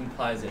immediately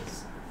imply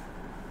this.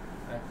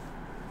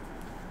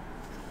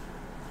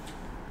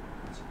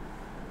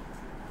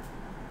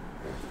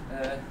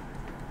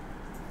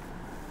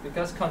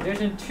 Because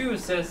condition 2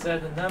 says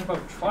that the number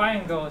of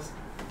triangles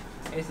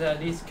is at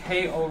least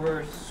k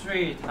over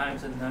 3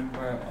 times the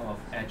number of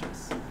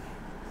edges.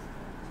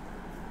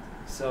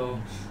 So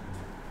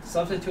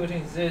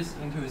substituting this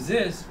into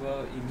this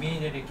will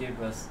immediately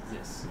give us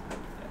this.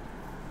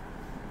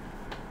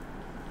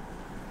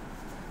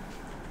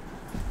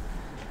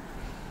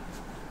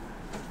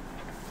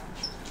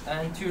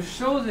 And to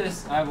show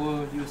this, I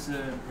will use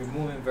the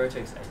removing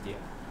vertex idea.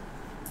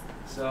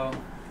 So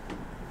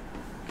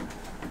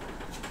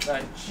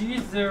let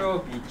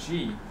G0 be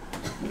G,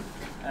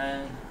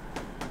 and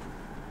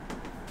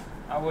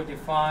I will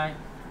define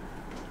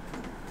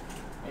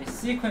a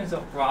sequence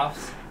of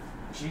graphs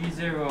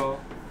G0,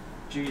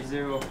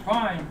 G0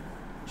 prime,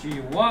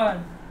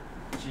 G1,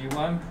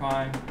 G1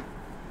 prime,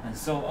 and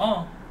so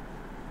on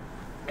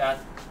that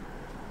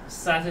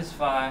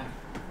satisfy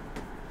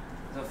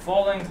the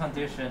following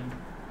condition.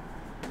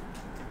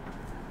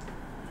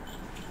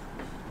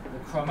 The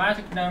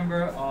chromatic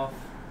number of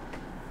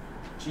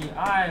Gi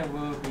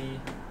will be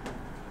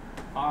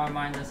R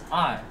minus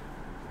I,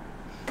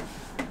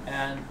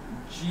 and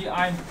Gi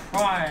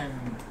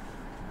prime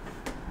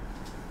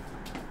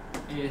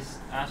is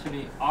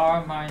actually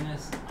R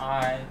minus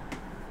I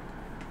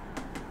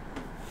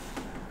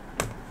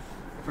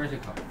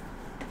critical.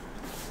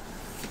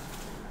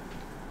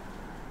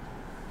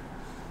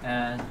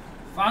 And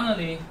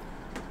finally,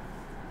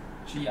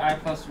 Gi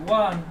plus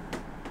 1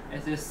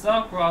 is a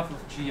subgraph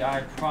of Gi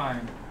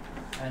prime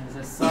and is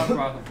a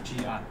subgraph of Gi.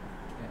 Okay.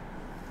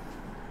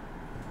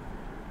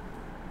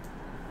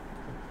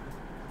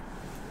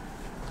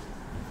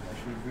 I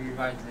should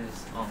rewrite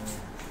this on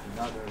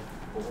another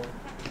board.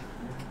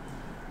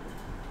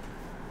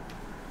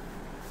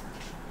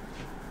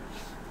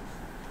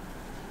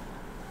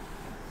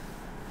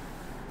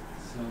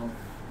 So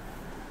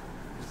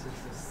this is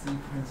the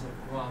sequence of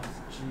graphs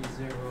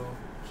G0,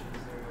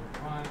 G0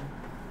 prime,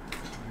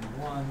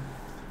 G1,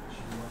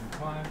 G1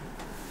 prime,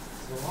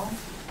 so on.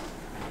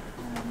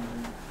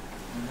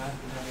 And that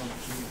number of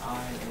Gi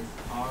is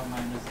R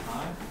minus I,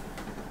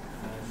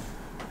 and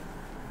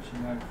Gi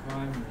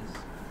prime is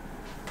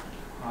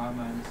R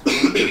minus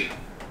 1.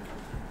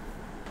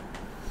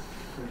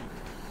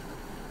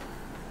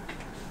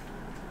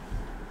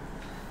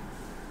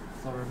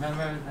 So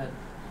remember that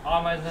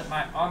R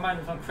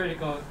minus 1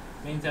 critical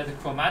means that the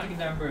chromatic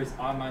number is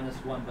R minus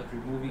 1, but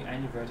removing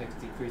any vertex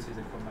decreases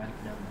the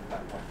chromatic number by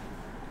 1.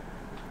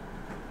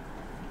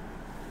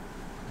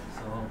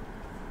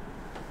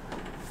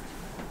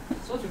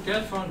 So to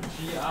get from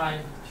Gi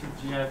to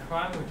Gi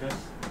prime, we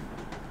just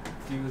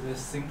do the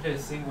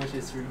simplest thing, which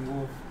is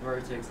remove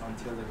vertex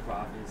until the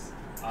graph is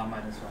R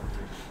minus 1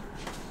 critical.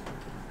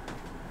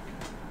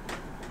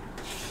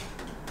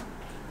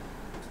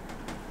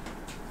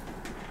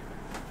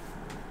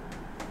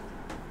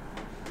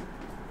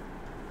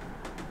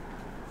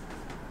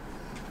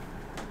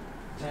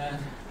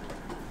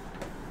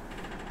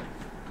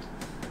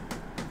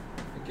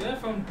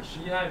 From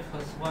Gi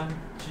plus 1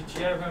 to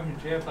Gi prime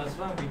to Gi plus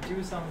 1, we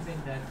do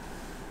something that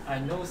I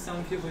know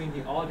some people in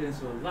the audience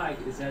will like,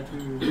 is that we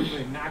remove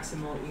a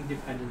maximal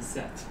independent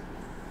set.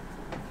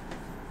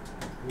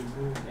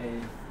 Remove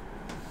a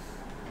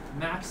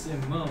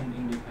maximum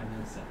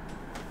independent set.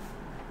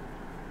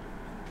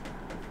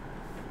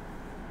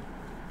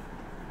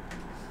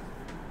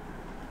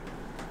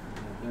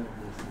 This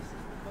is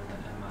called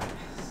an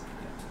MIS,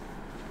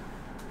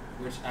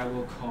 which I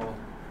will call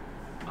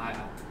II.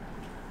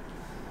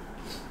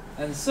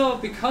 And so,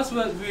 because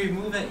we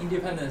remove an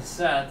independent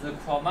set, the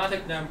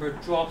chromatic number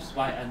drops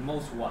by at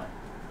most 1.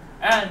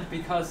 And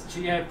because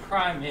Gi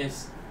prime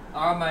is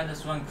R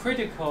minus 1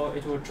 critical,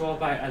 it will drop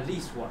by at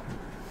least 1.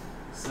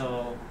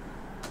 So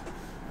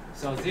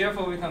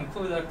therefore, we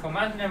conclude that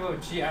chromatic number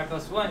of Gi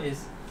plus 1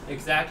 is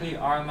exactly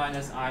R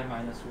minus I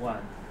minus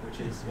 1, which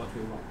is what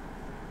we want.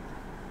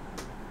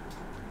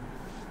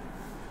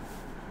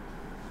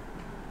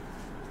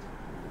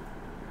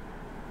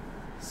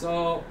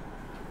 So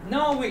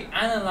now we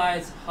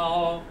analyze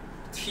how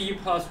T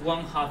plus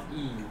 1/2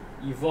 E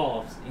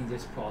evolves in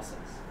this process.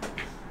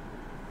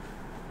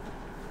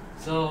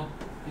 So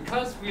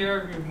because we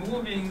are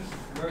removing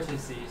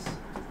vertices,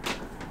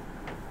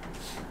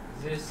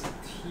 this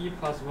T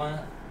plus 1/2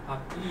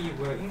 E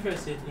we're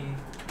interested in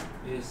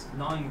is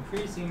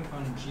non-increasing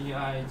from Gi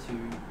to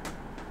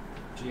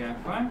Gi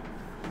prime.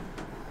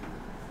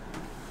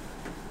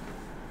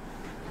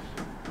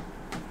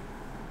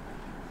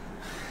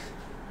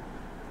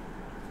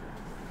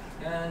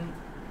 And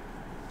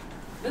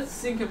let's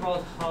think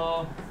about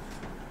how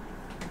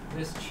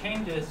this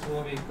changes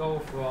when we go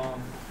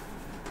from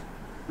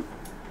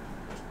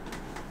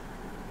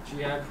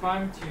gi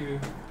prime to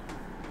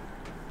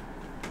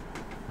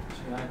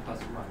gi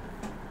plus 1.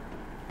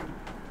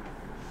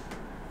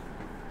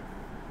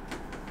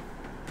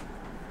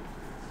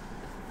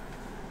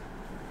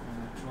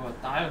 Draw a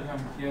diagram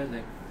here,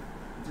 like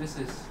this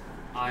is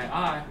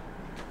II,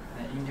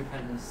 an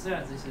independent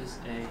set. This is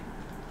a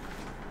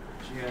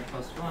gi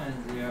plus 1,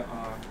 and there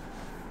are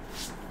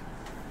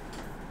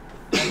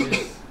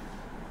edges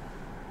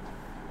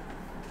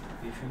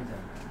between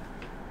them.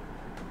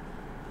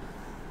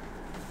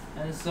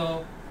 And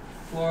so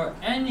for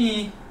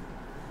any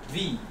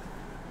v,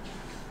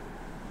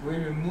 we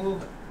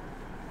remove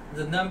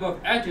the number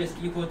of edges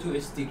equal to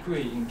its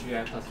degree in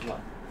gi plus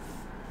 1.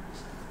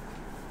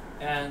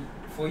 And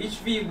for each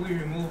v, we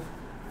remove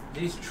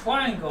these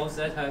triangles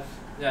that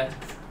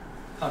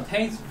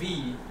contains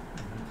v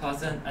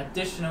plus an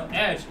additional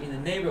edge in the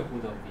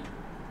neighborhood of v.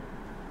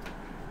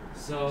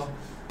 So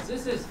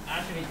this is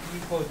actually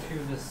equal to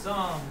the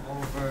sum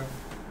over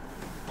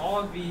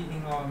all v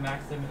in our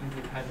maximum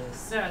independent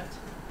set.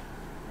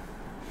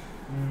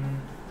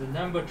 The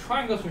number of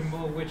triangles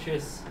removed, which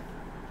is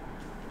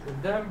the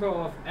number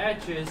of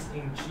edges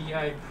in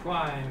gi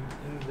prime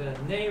in the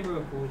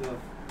neighborhood of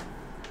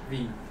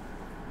v,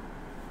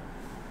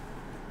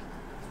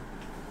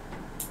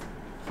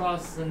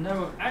 plus the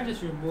number of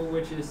edges removed,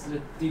 which is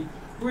the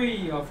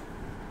degree of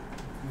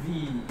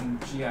v in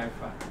gi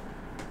prime.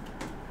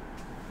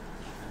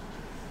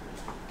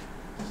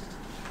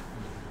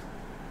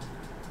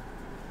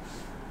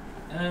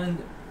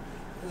 And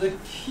the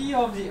key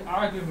of the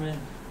argument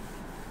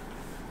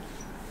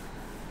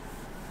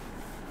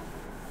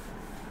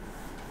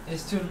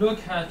is to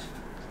look at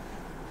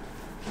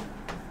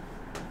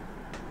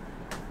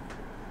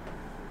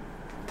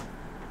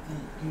the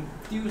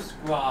induced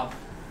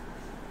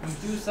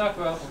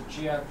subgraph of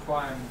gi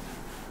prime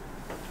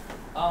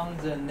on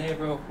the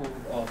neighborhood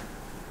of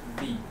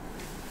v.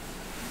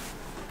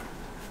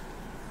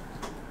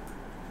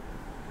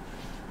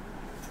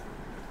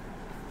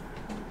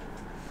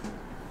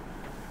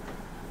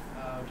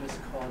 I'll just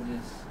call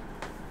this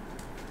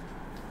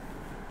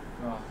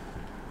graph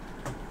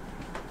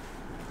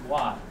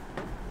y.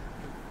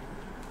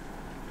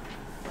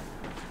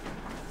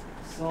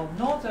 So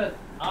note that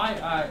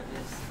II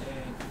is a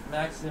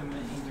maximum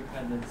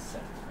independent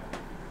set.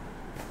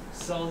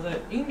 So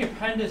the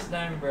independence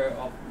number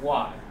of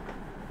y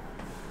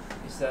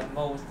is at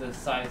most the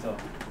size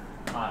of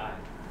II.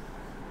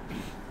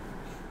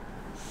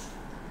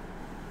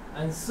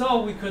 And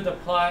so we could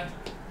apply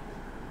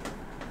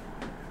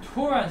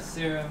Turan's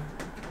theorem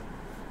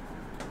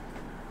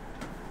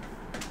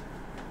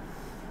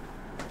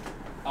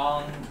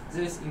on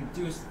this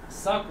induced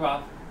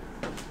subgraph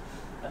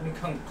and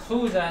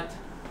conclude that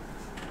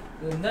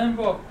the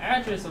number of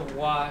edges of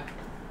y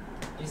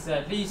is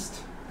at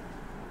least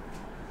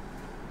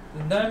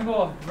the number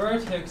of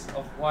vertex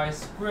of y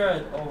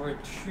squared over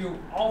 2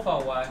 alpha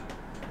y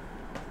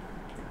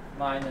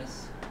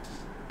minus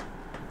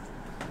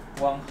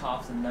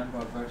 1/2 the number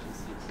of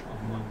vertices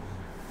of y.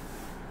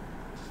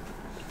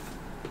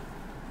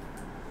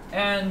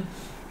 And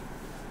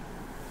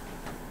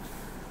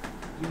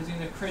using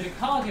the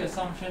criticality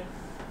assumption,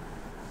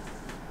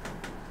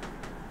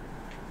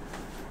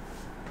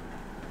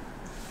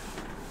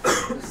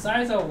 the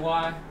size of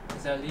y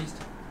is at least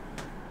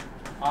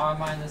r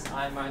minus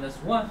I minus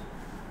 1.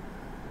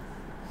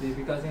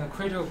 Because in a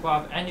critical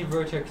graph, any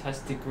vertex has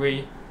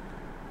degree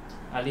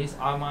at least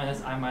r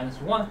minus I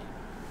minus 1.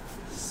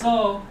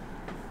 So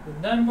the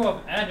number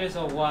of edges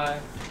of y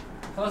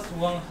plus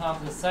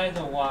 1/2 the size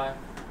of y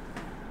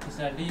is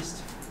at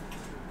least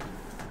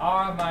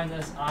r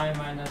minus I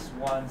minus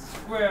 1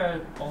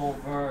 squared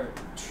over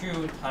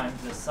 2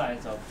 times the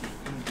size of the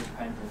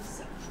independent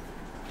set.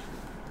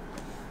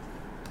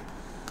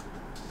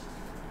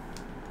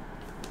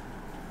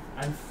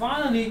 And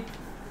finally,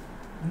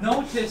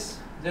 notice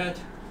that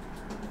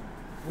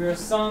we're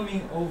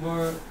summing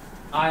over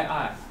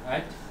II,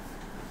 right?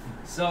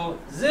 So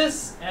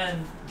this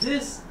and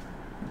this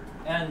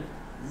and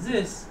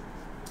this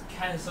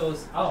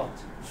cancels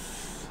out.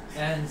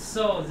 And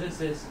so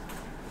this is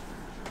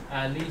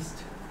at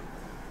least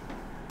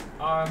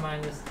r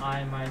minus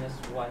I minus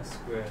 1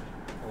 squared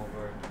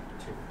over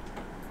 2.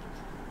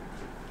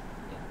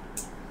 Yeah.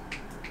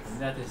 And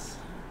that is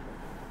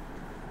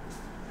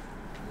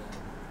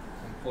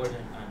the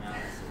important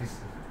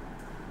analysis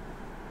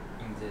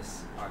in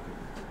this argument.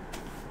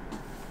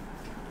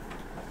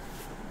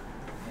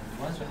 And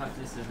once we have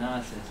this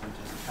analysis, we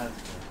just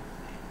calculate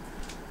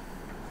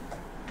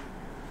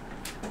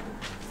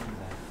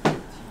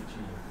Tg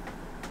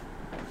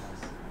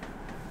plus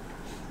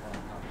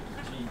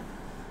 1/2 G.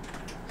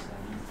 So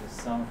that leaves the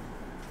sum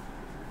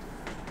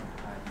from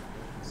I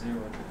equal to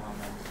 0 to r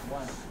minus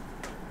 1,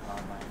 r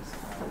minus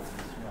I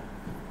minus 1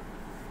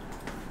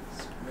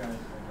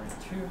 squared over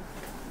 2.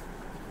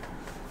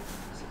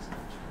 This is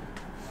actually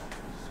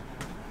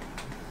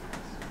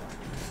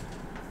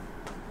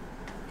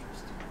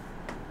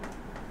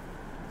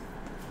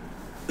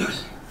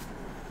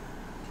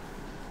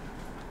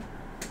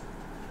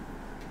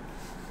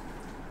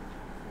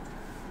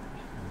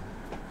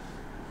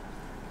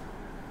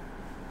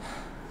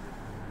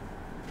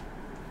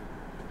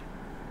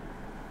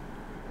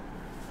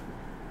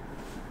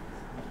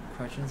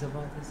questions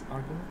about this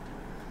argument?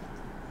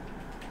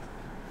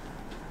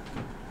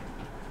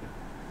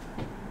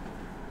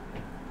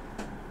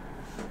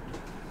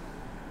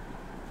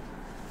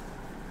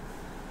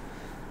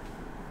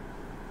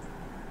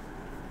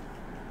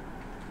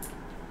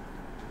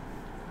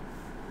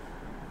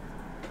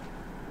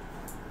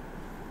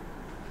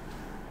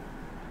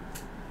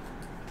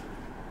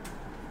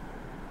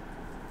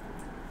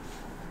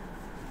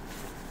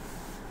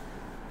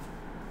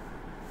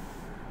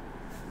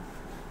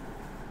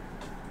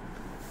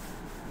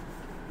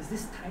 Is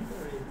this tight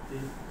or is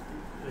it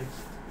like?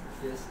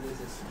 Yes, this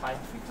is tight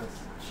because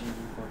G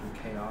equal to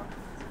KR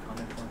is a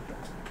common function.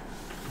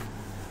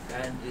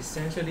 And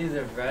essentially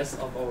the rest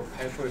of our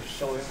paper is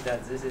showing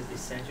that this is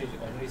essentially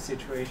the only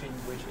situation in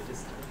which it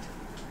is tight.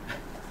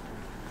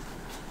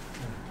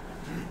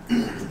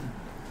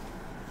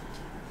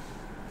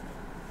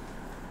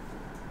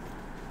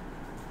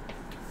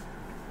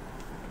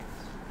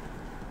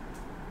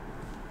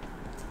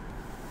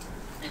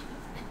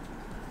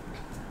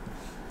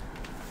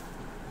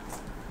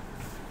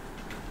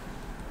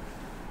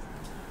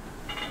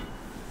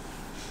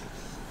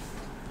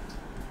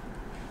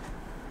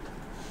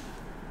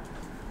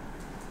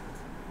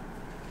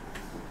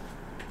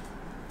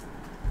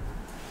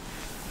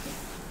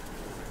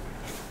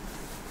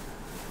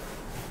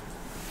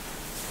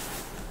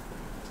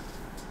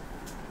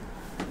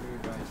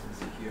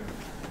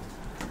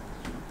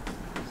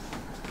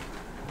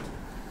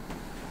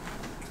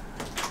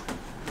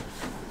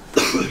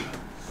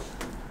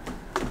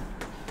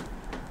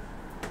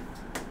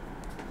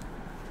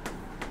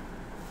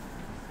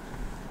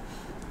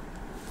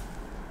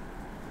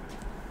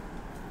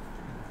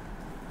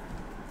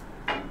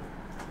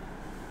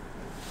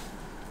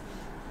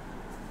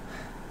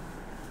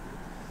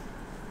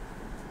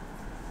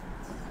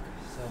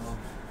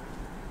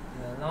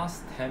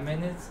 Last 10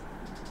 minutes,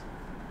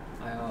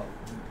 I'll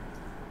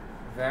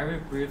very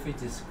briefly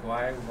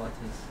describe what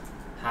is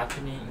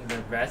happening in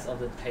the rest of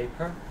the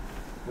paper,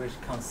 which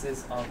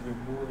consists of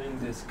removing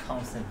this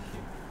constant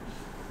here.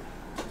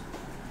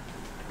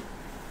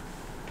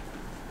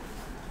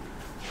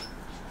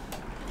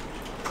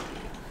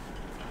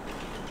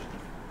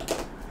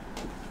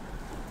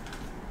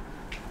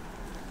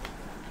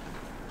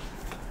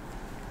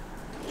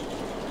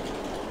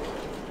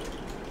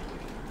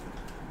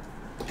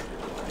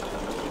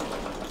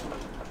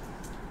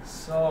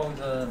 So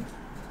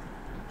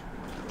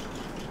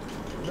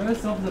the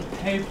rest of the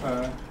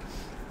paper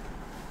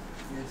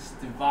is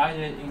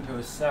divided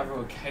into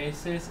several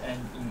cases, and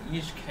in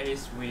each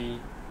case we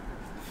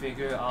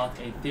figure out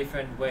a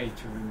different way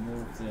to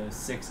remove the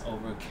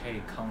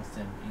 6/k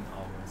constant in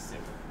our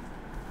zero.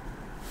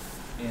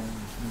 In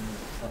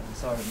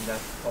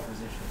that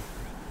proposition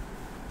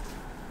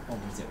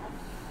over zero.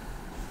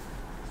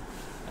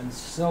 And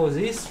so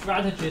these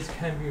strategies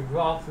can be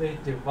roughly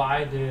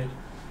divided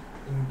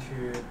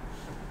into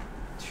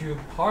two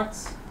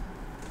parts.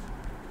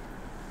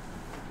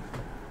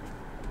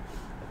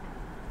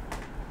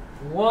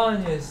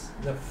 One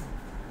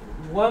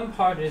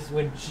part is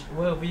when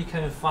where we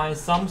can find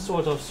some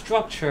sort of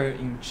structure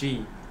in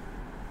G.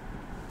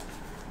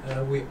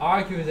 We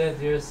argue that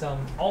there's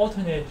some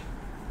alternate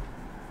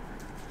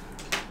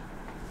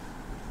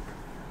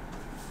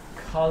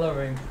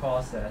coloring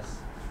process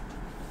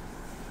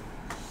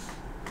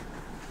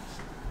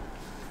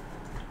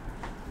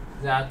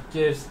that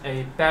gives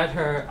a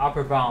better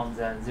upper bound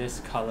than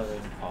this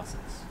coloring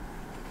process.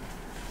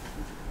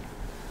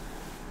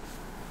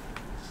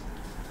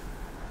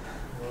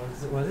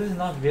 Well, this is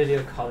not really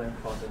a coloring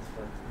process,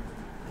 but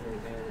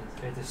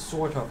it is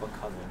sort of a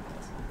coloring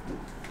process.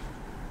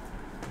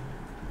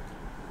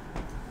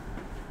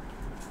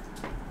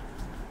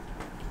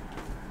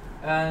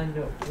 And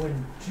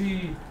when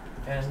G,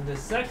 and the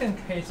second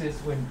case is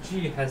when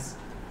G has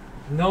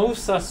no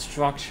such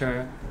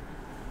structure,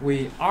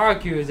 we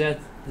argue that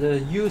the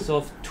use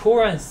of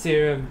Torrance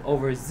theorem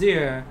over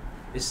zero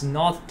is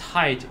not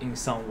tight in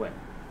some way.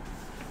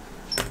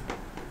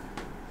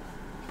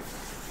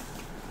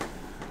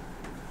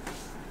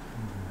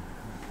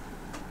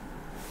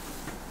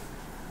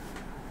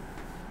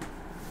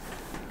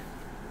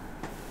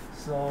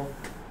 So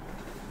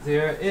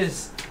there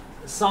is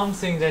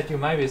something that you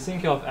might be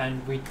thinking of,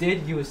 and we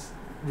did use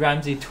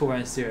Ramsey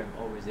Torrance theorem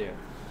over there.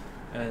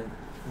 And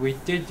we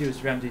did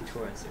use Ramsey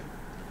Torrance theorem.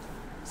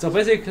 So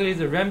basically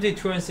the Ramsey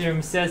Torrance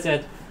theorem says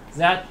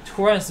that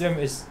Torrance theorem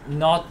is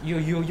not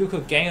you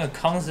could gain a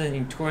constant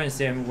in Torrance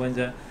theorem when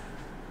the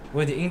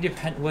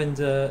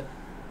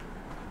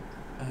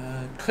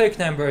clique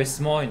number is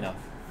small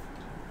enough.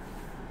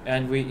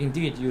 And we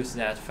indeed use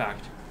that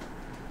fact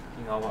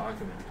in our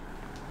argument.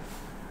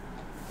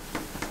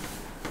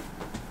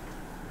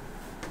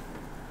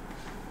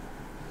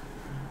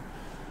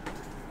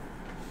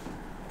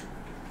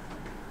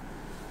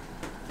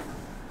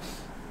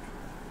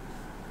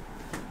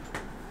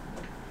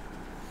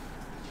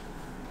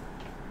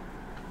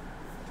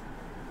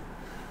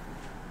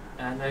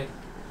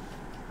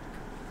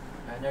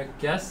 And I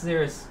guess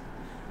there's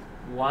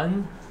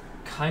one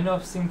kind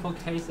of simple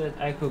case that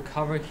I could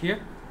cover here.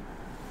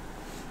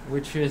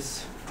 which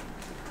is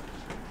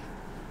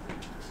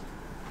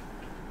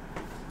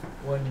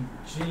when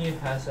G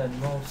has at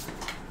most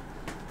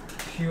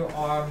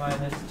QR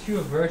minus 2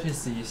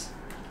 vertices,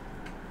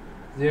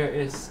 there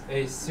is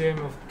a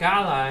theorem of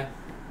Galli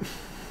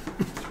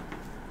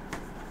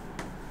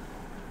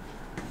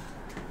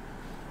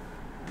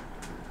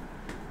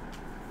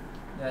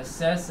that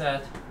says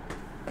that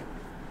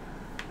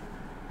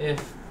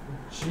if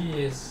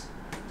G is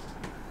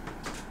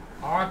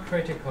R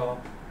critical,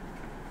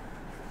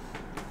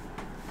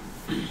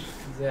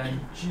 then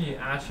G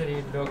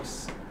actually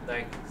looks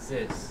like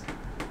this.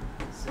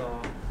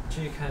 So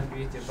G can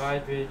be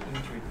divided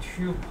into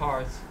two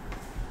parts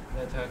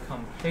that are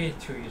complete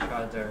to each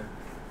other,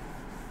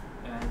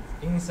 and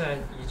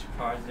inside each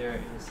part there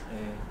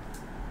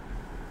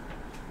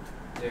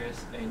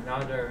is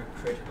another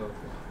critical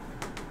graph.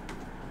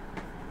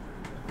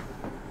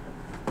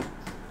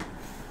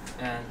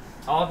 And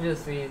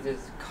obviously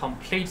this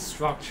complete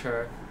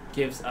structure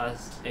gives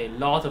us a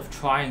lot of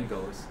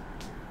triangles.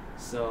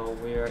 So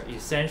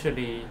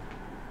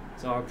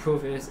our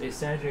proof is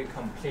essentially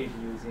complete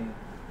using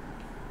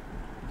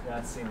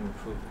that thing we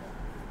proved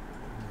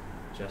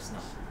just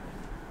now.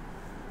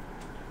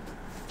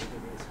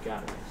 It's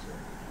got right here.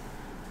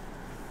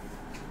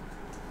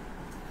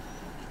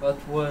 But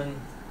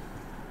when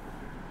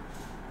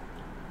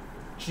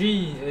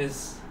G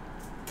is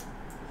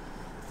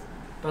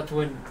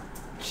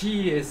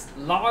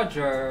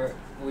larger,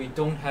 we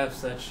don't have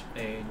such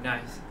a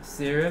nice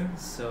theorem,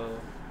 so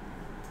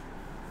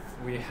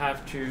we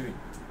have to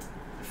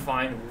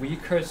find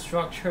weaker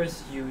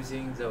structures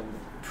using the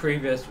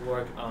previous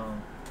work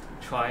on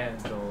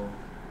triangle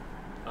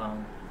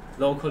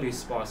locally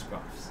sparse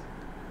graphs.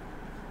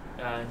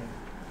 And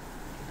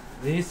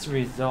these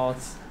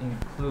results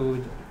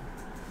include,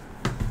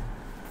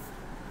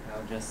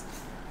 I'll just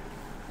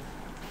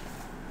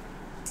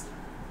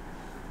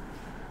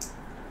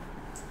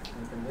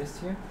make a list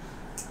here.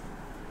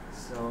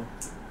 So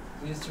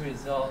these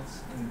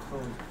results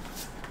include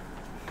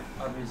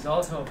a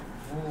result of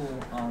Wu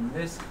on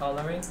this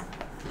coloring,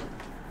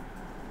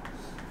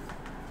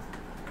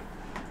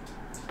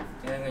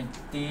 an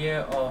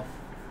idea of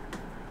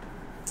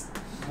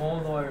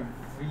Molloy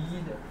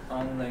Reed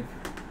on like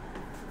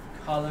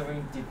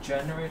coloring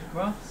degenerate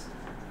graphs.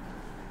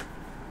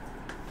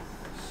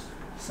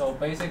 So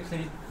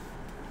basically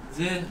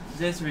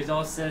this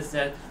result says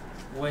that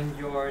when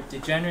your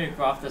degenerate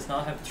graph does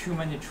not have too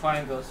many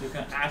triangles, you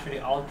can actually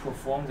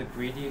outperform the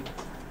greedy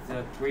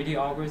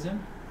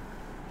algorithm.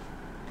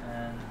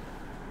 And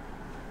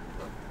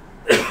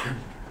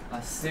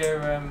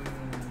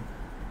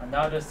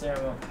another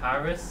theorem of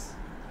Paris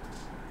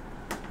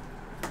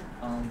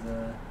on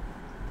the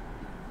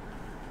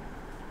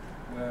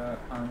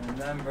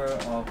number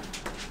of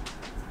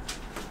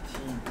T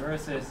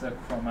versus the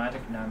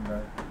chromatic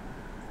number.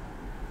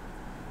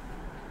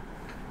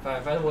 By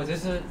the way,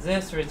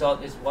 this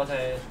result is what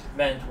I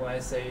meant when I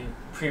say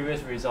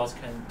previous results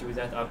can do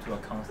that up to a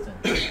constant.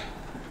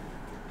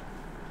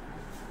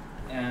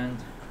 And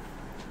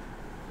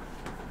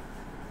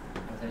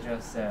as I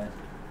just said,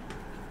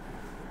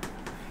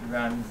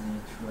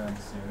 Ramsey triangle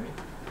theory.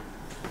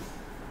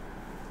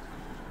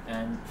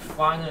 And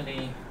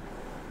finally,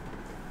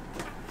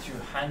 to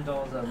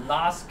handle the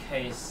last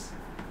case,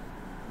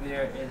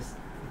 there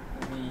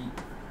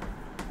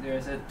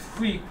is a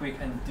tweak we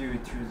can do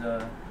to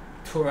the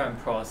Turan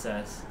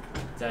process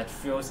that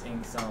fills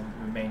in some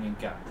remaining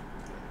gap.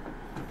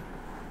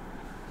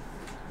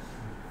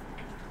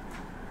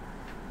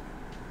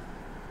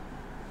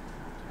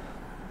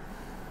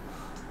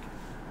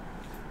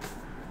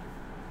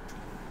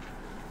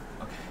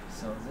 Okay,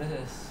 so this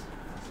is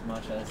as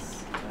much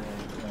as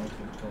I'm going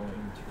to go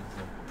into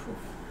the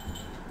proof.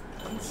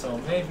 And so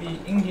maybe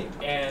in the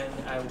end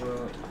I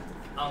will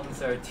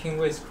answer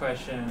Tingwei's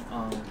question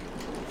on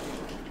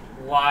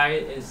why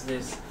is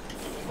this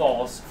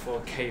false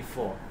for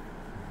K4.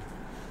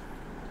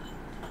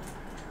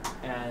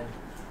 And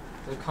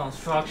the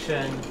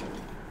construction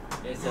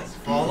is as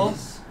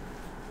follows.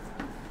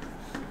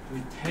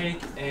 We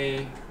take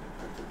a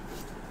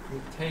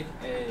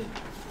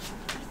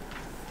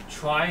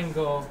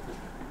triangle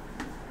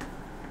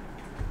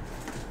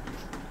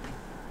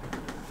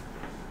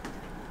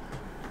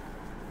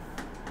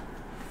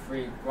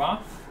free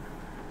graph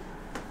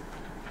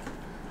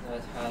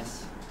that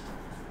has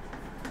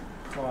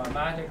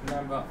chromatic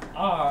number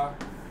R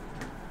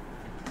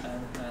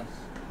and has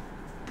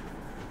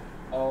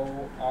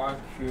O R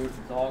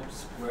cubed log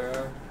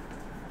square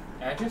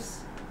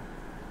edges.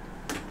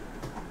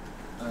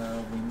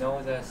 We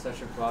know that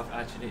such a graph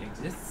actually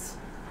exists.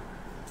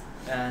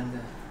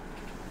 And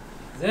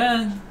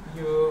then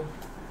you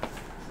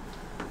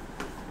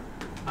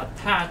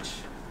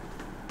attach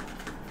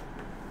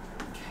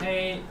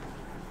K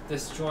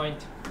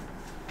disjoint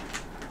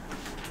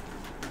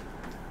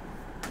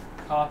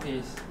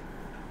copies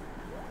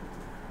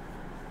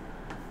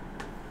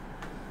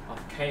of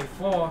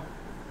K4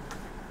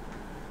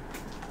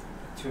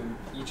 to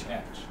each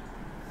edge.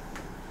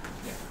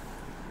 Yeah.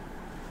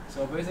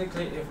 So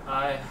basically, if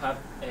I have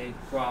a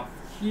graph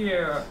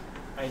here,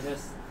 I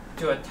just,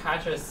 to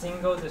attach a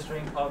single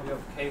disjoint copy of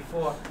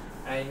K4,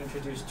 I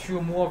introduce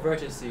 2 more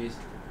vertices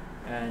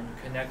and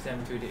connect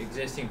them to the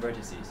existing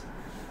vertices.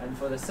 And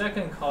for the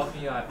second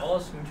copy, I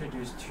also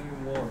introduce 2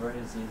 more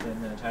vertices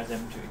and attach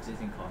them to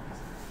existing copies.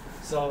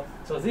 So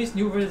these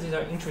new vertices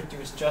are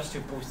introduced just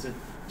to boost it,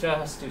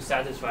 just to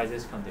satisfy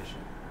this condition.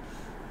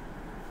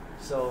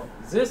 So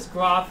this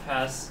graph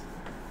has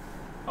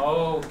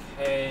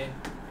OK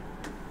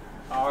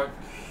R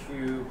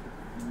cubed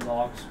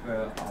log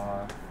square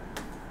R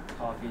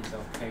copies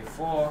of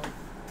K4,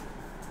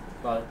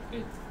 but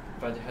it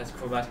has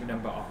chromatic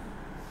number R.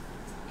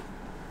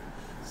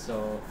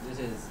 So this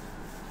is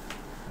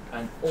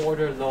an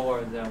order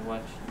lower than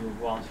what you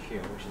want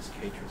here, which is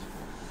K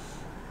transpose.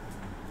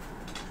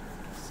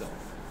 So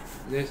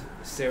this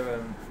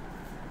theorem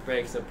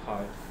breaks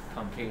apart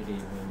completely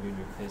when you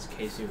replace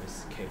K3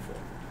 with K4.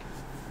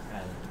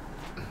 And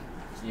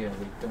yeah,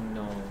 we don't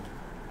know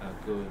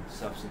a good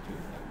substitute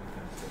that we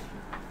can put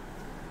here.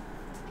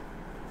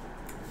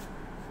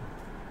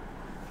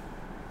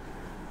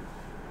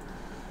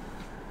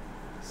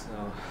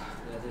 So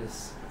that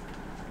is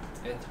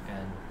it.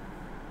 And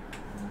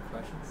any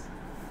questions?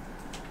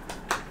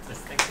 Yes,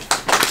 thank you.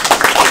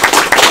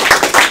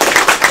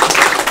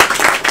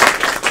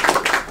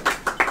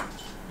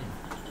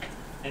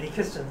 Any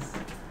questions?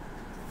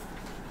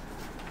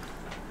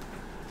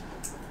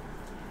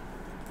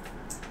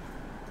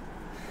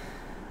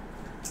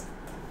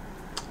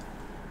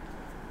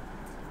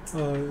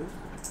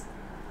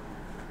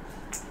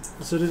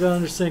 So did I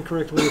understand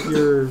correctly, if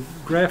your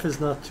graph is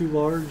not too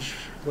large,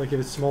 like if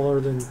it's smaller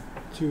than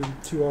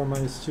 2r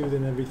minus 2,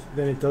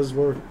 then it does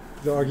work,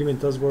 the argument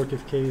does work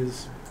if k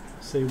is,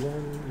 say,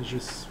 1, it's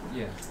just,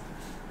 Yeah.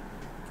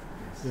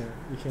 yeah,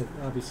 you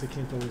obviously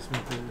can't always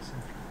make the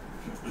assumption.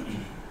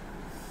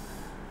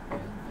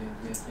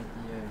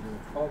 You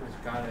probably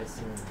got a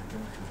theorem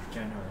going to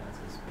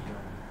generalizes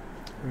beyond.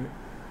 Right.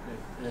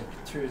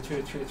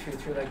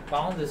 To like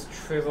bound this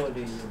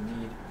trivially, you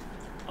need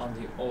on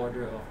the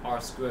order of r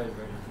squared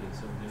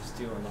vertices, so there's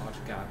still a large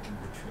gap in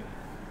between.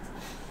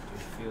 You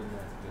feel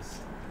like this.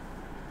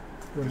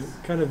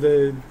 Right. Kind of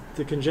the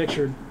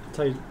conjecture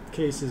type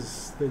case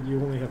is that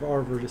you only have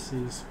r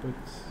vertices, but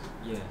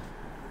Yeah.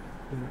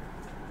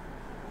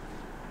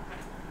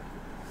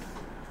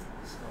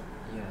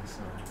 yeah.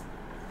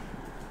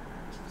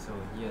 So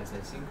yes, I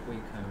think we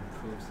can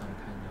prove some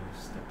kind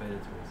of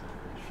stability result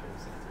that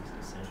shows that it's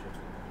essential to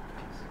the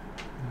case.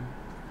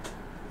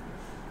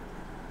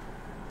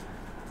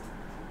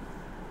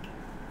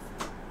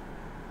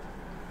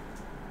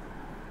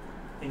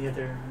 Any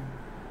other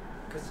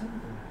question?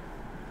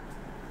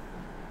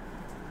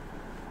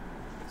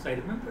 So I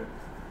remember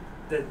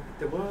that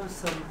there was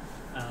some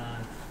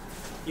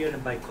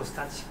theorem by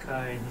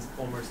Kostanchika and his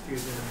former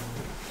student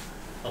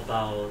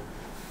about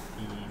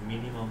the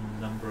minimum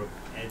number of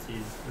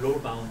edges, lower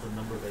bound on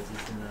number of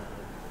edges in a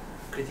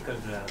critical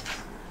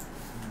graph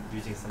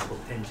using some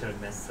potential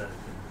method.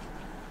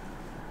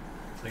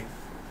 Like,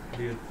 have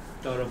you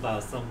thought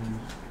about some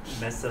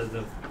method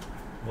of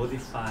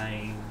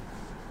modifying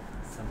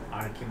some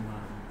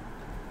argument?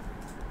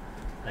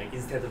 Like,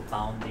 instead of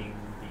bounding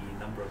the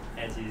number of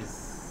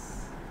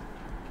edges,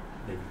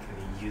 maybe can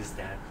we use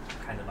that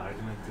kind of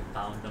argument to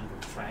bound number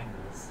of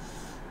triangles?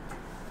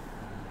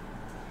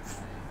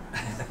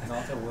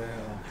 Not aware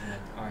of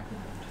that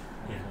argument.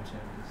 Yeah.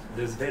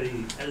 There's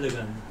very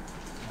elegant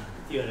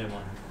theorem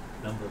on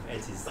number of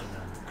edges in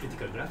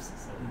critical graphs,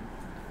 so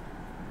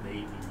may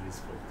be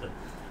useful. But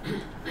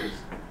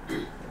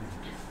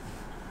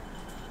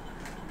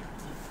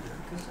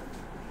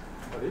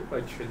What if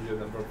I change the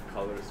number of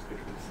colors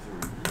becomes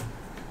 3?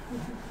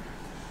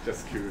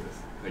 Just curious.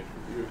 Like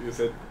you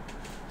said,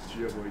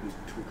 she avoided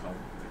 2 colors.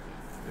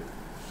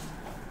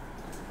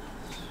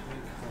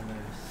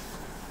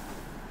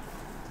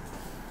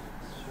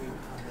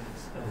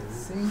 I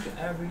think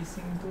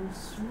everything goes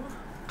through.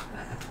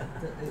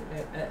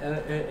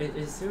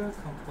 Is there a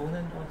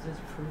component of this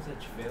proof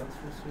that fails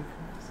for 3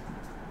 colors?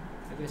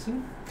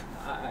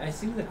 I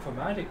think the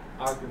chromatic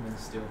argument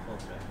still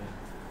holds, right?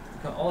 You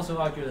can also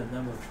argue the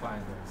number of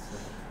triangles.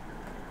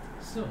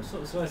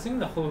 So I think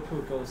the whole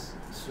proof goes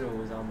through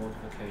without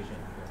multiplication.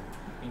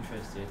 We're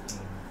interested in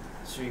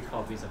 3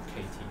 copies of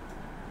KT,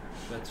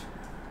 but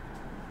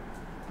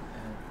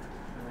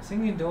I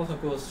think it also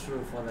goes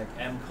through for like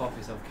m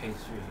copies of K3.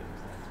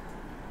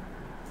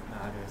 That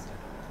matters at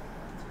all.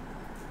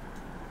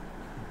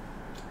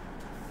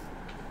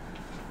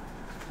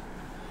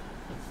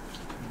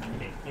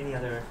 okay, any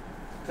other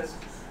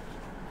questions?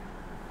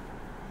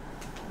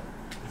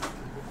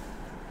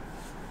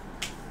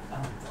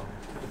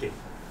 Okay,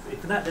 so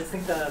if not, let's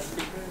thank the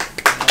speaker.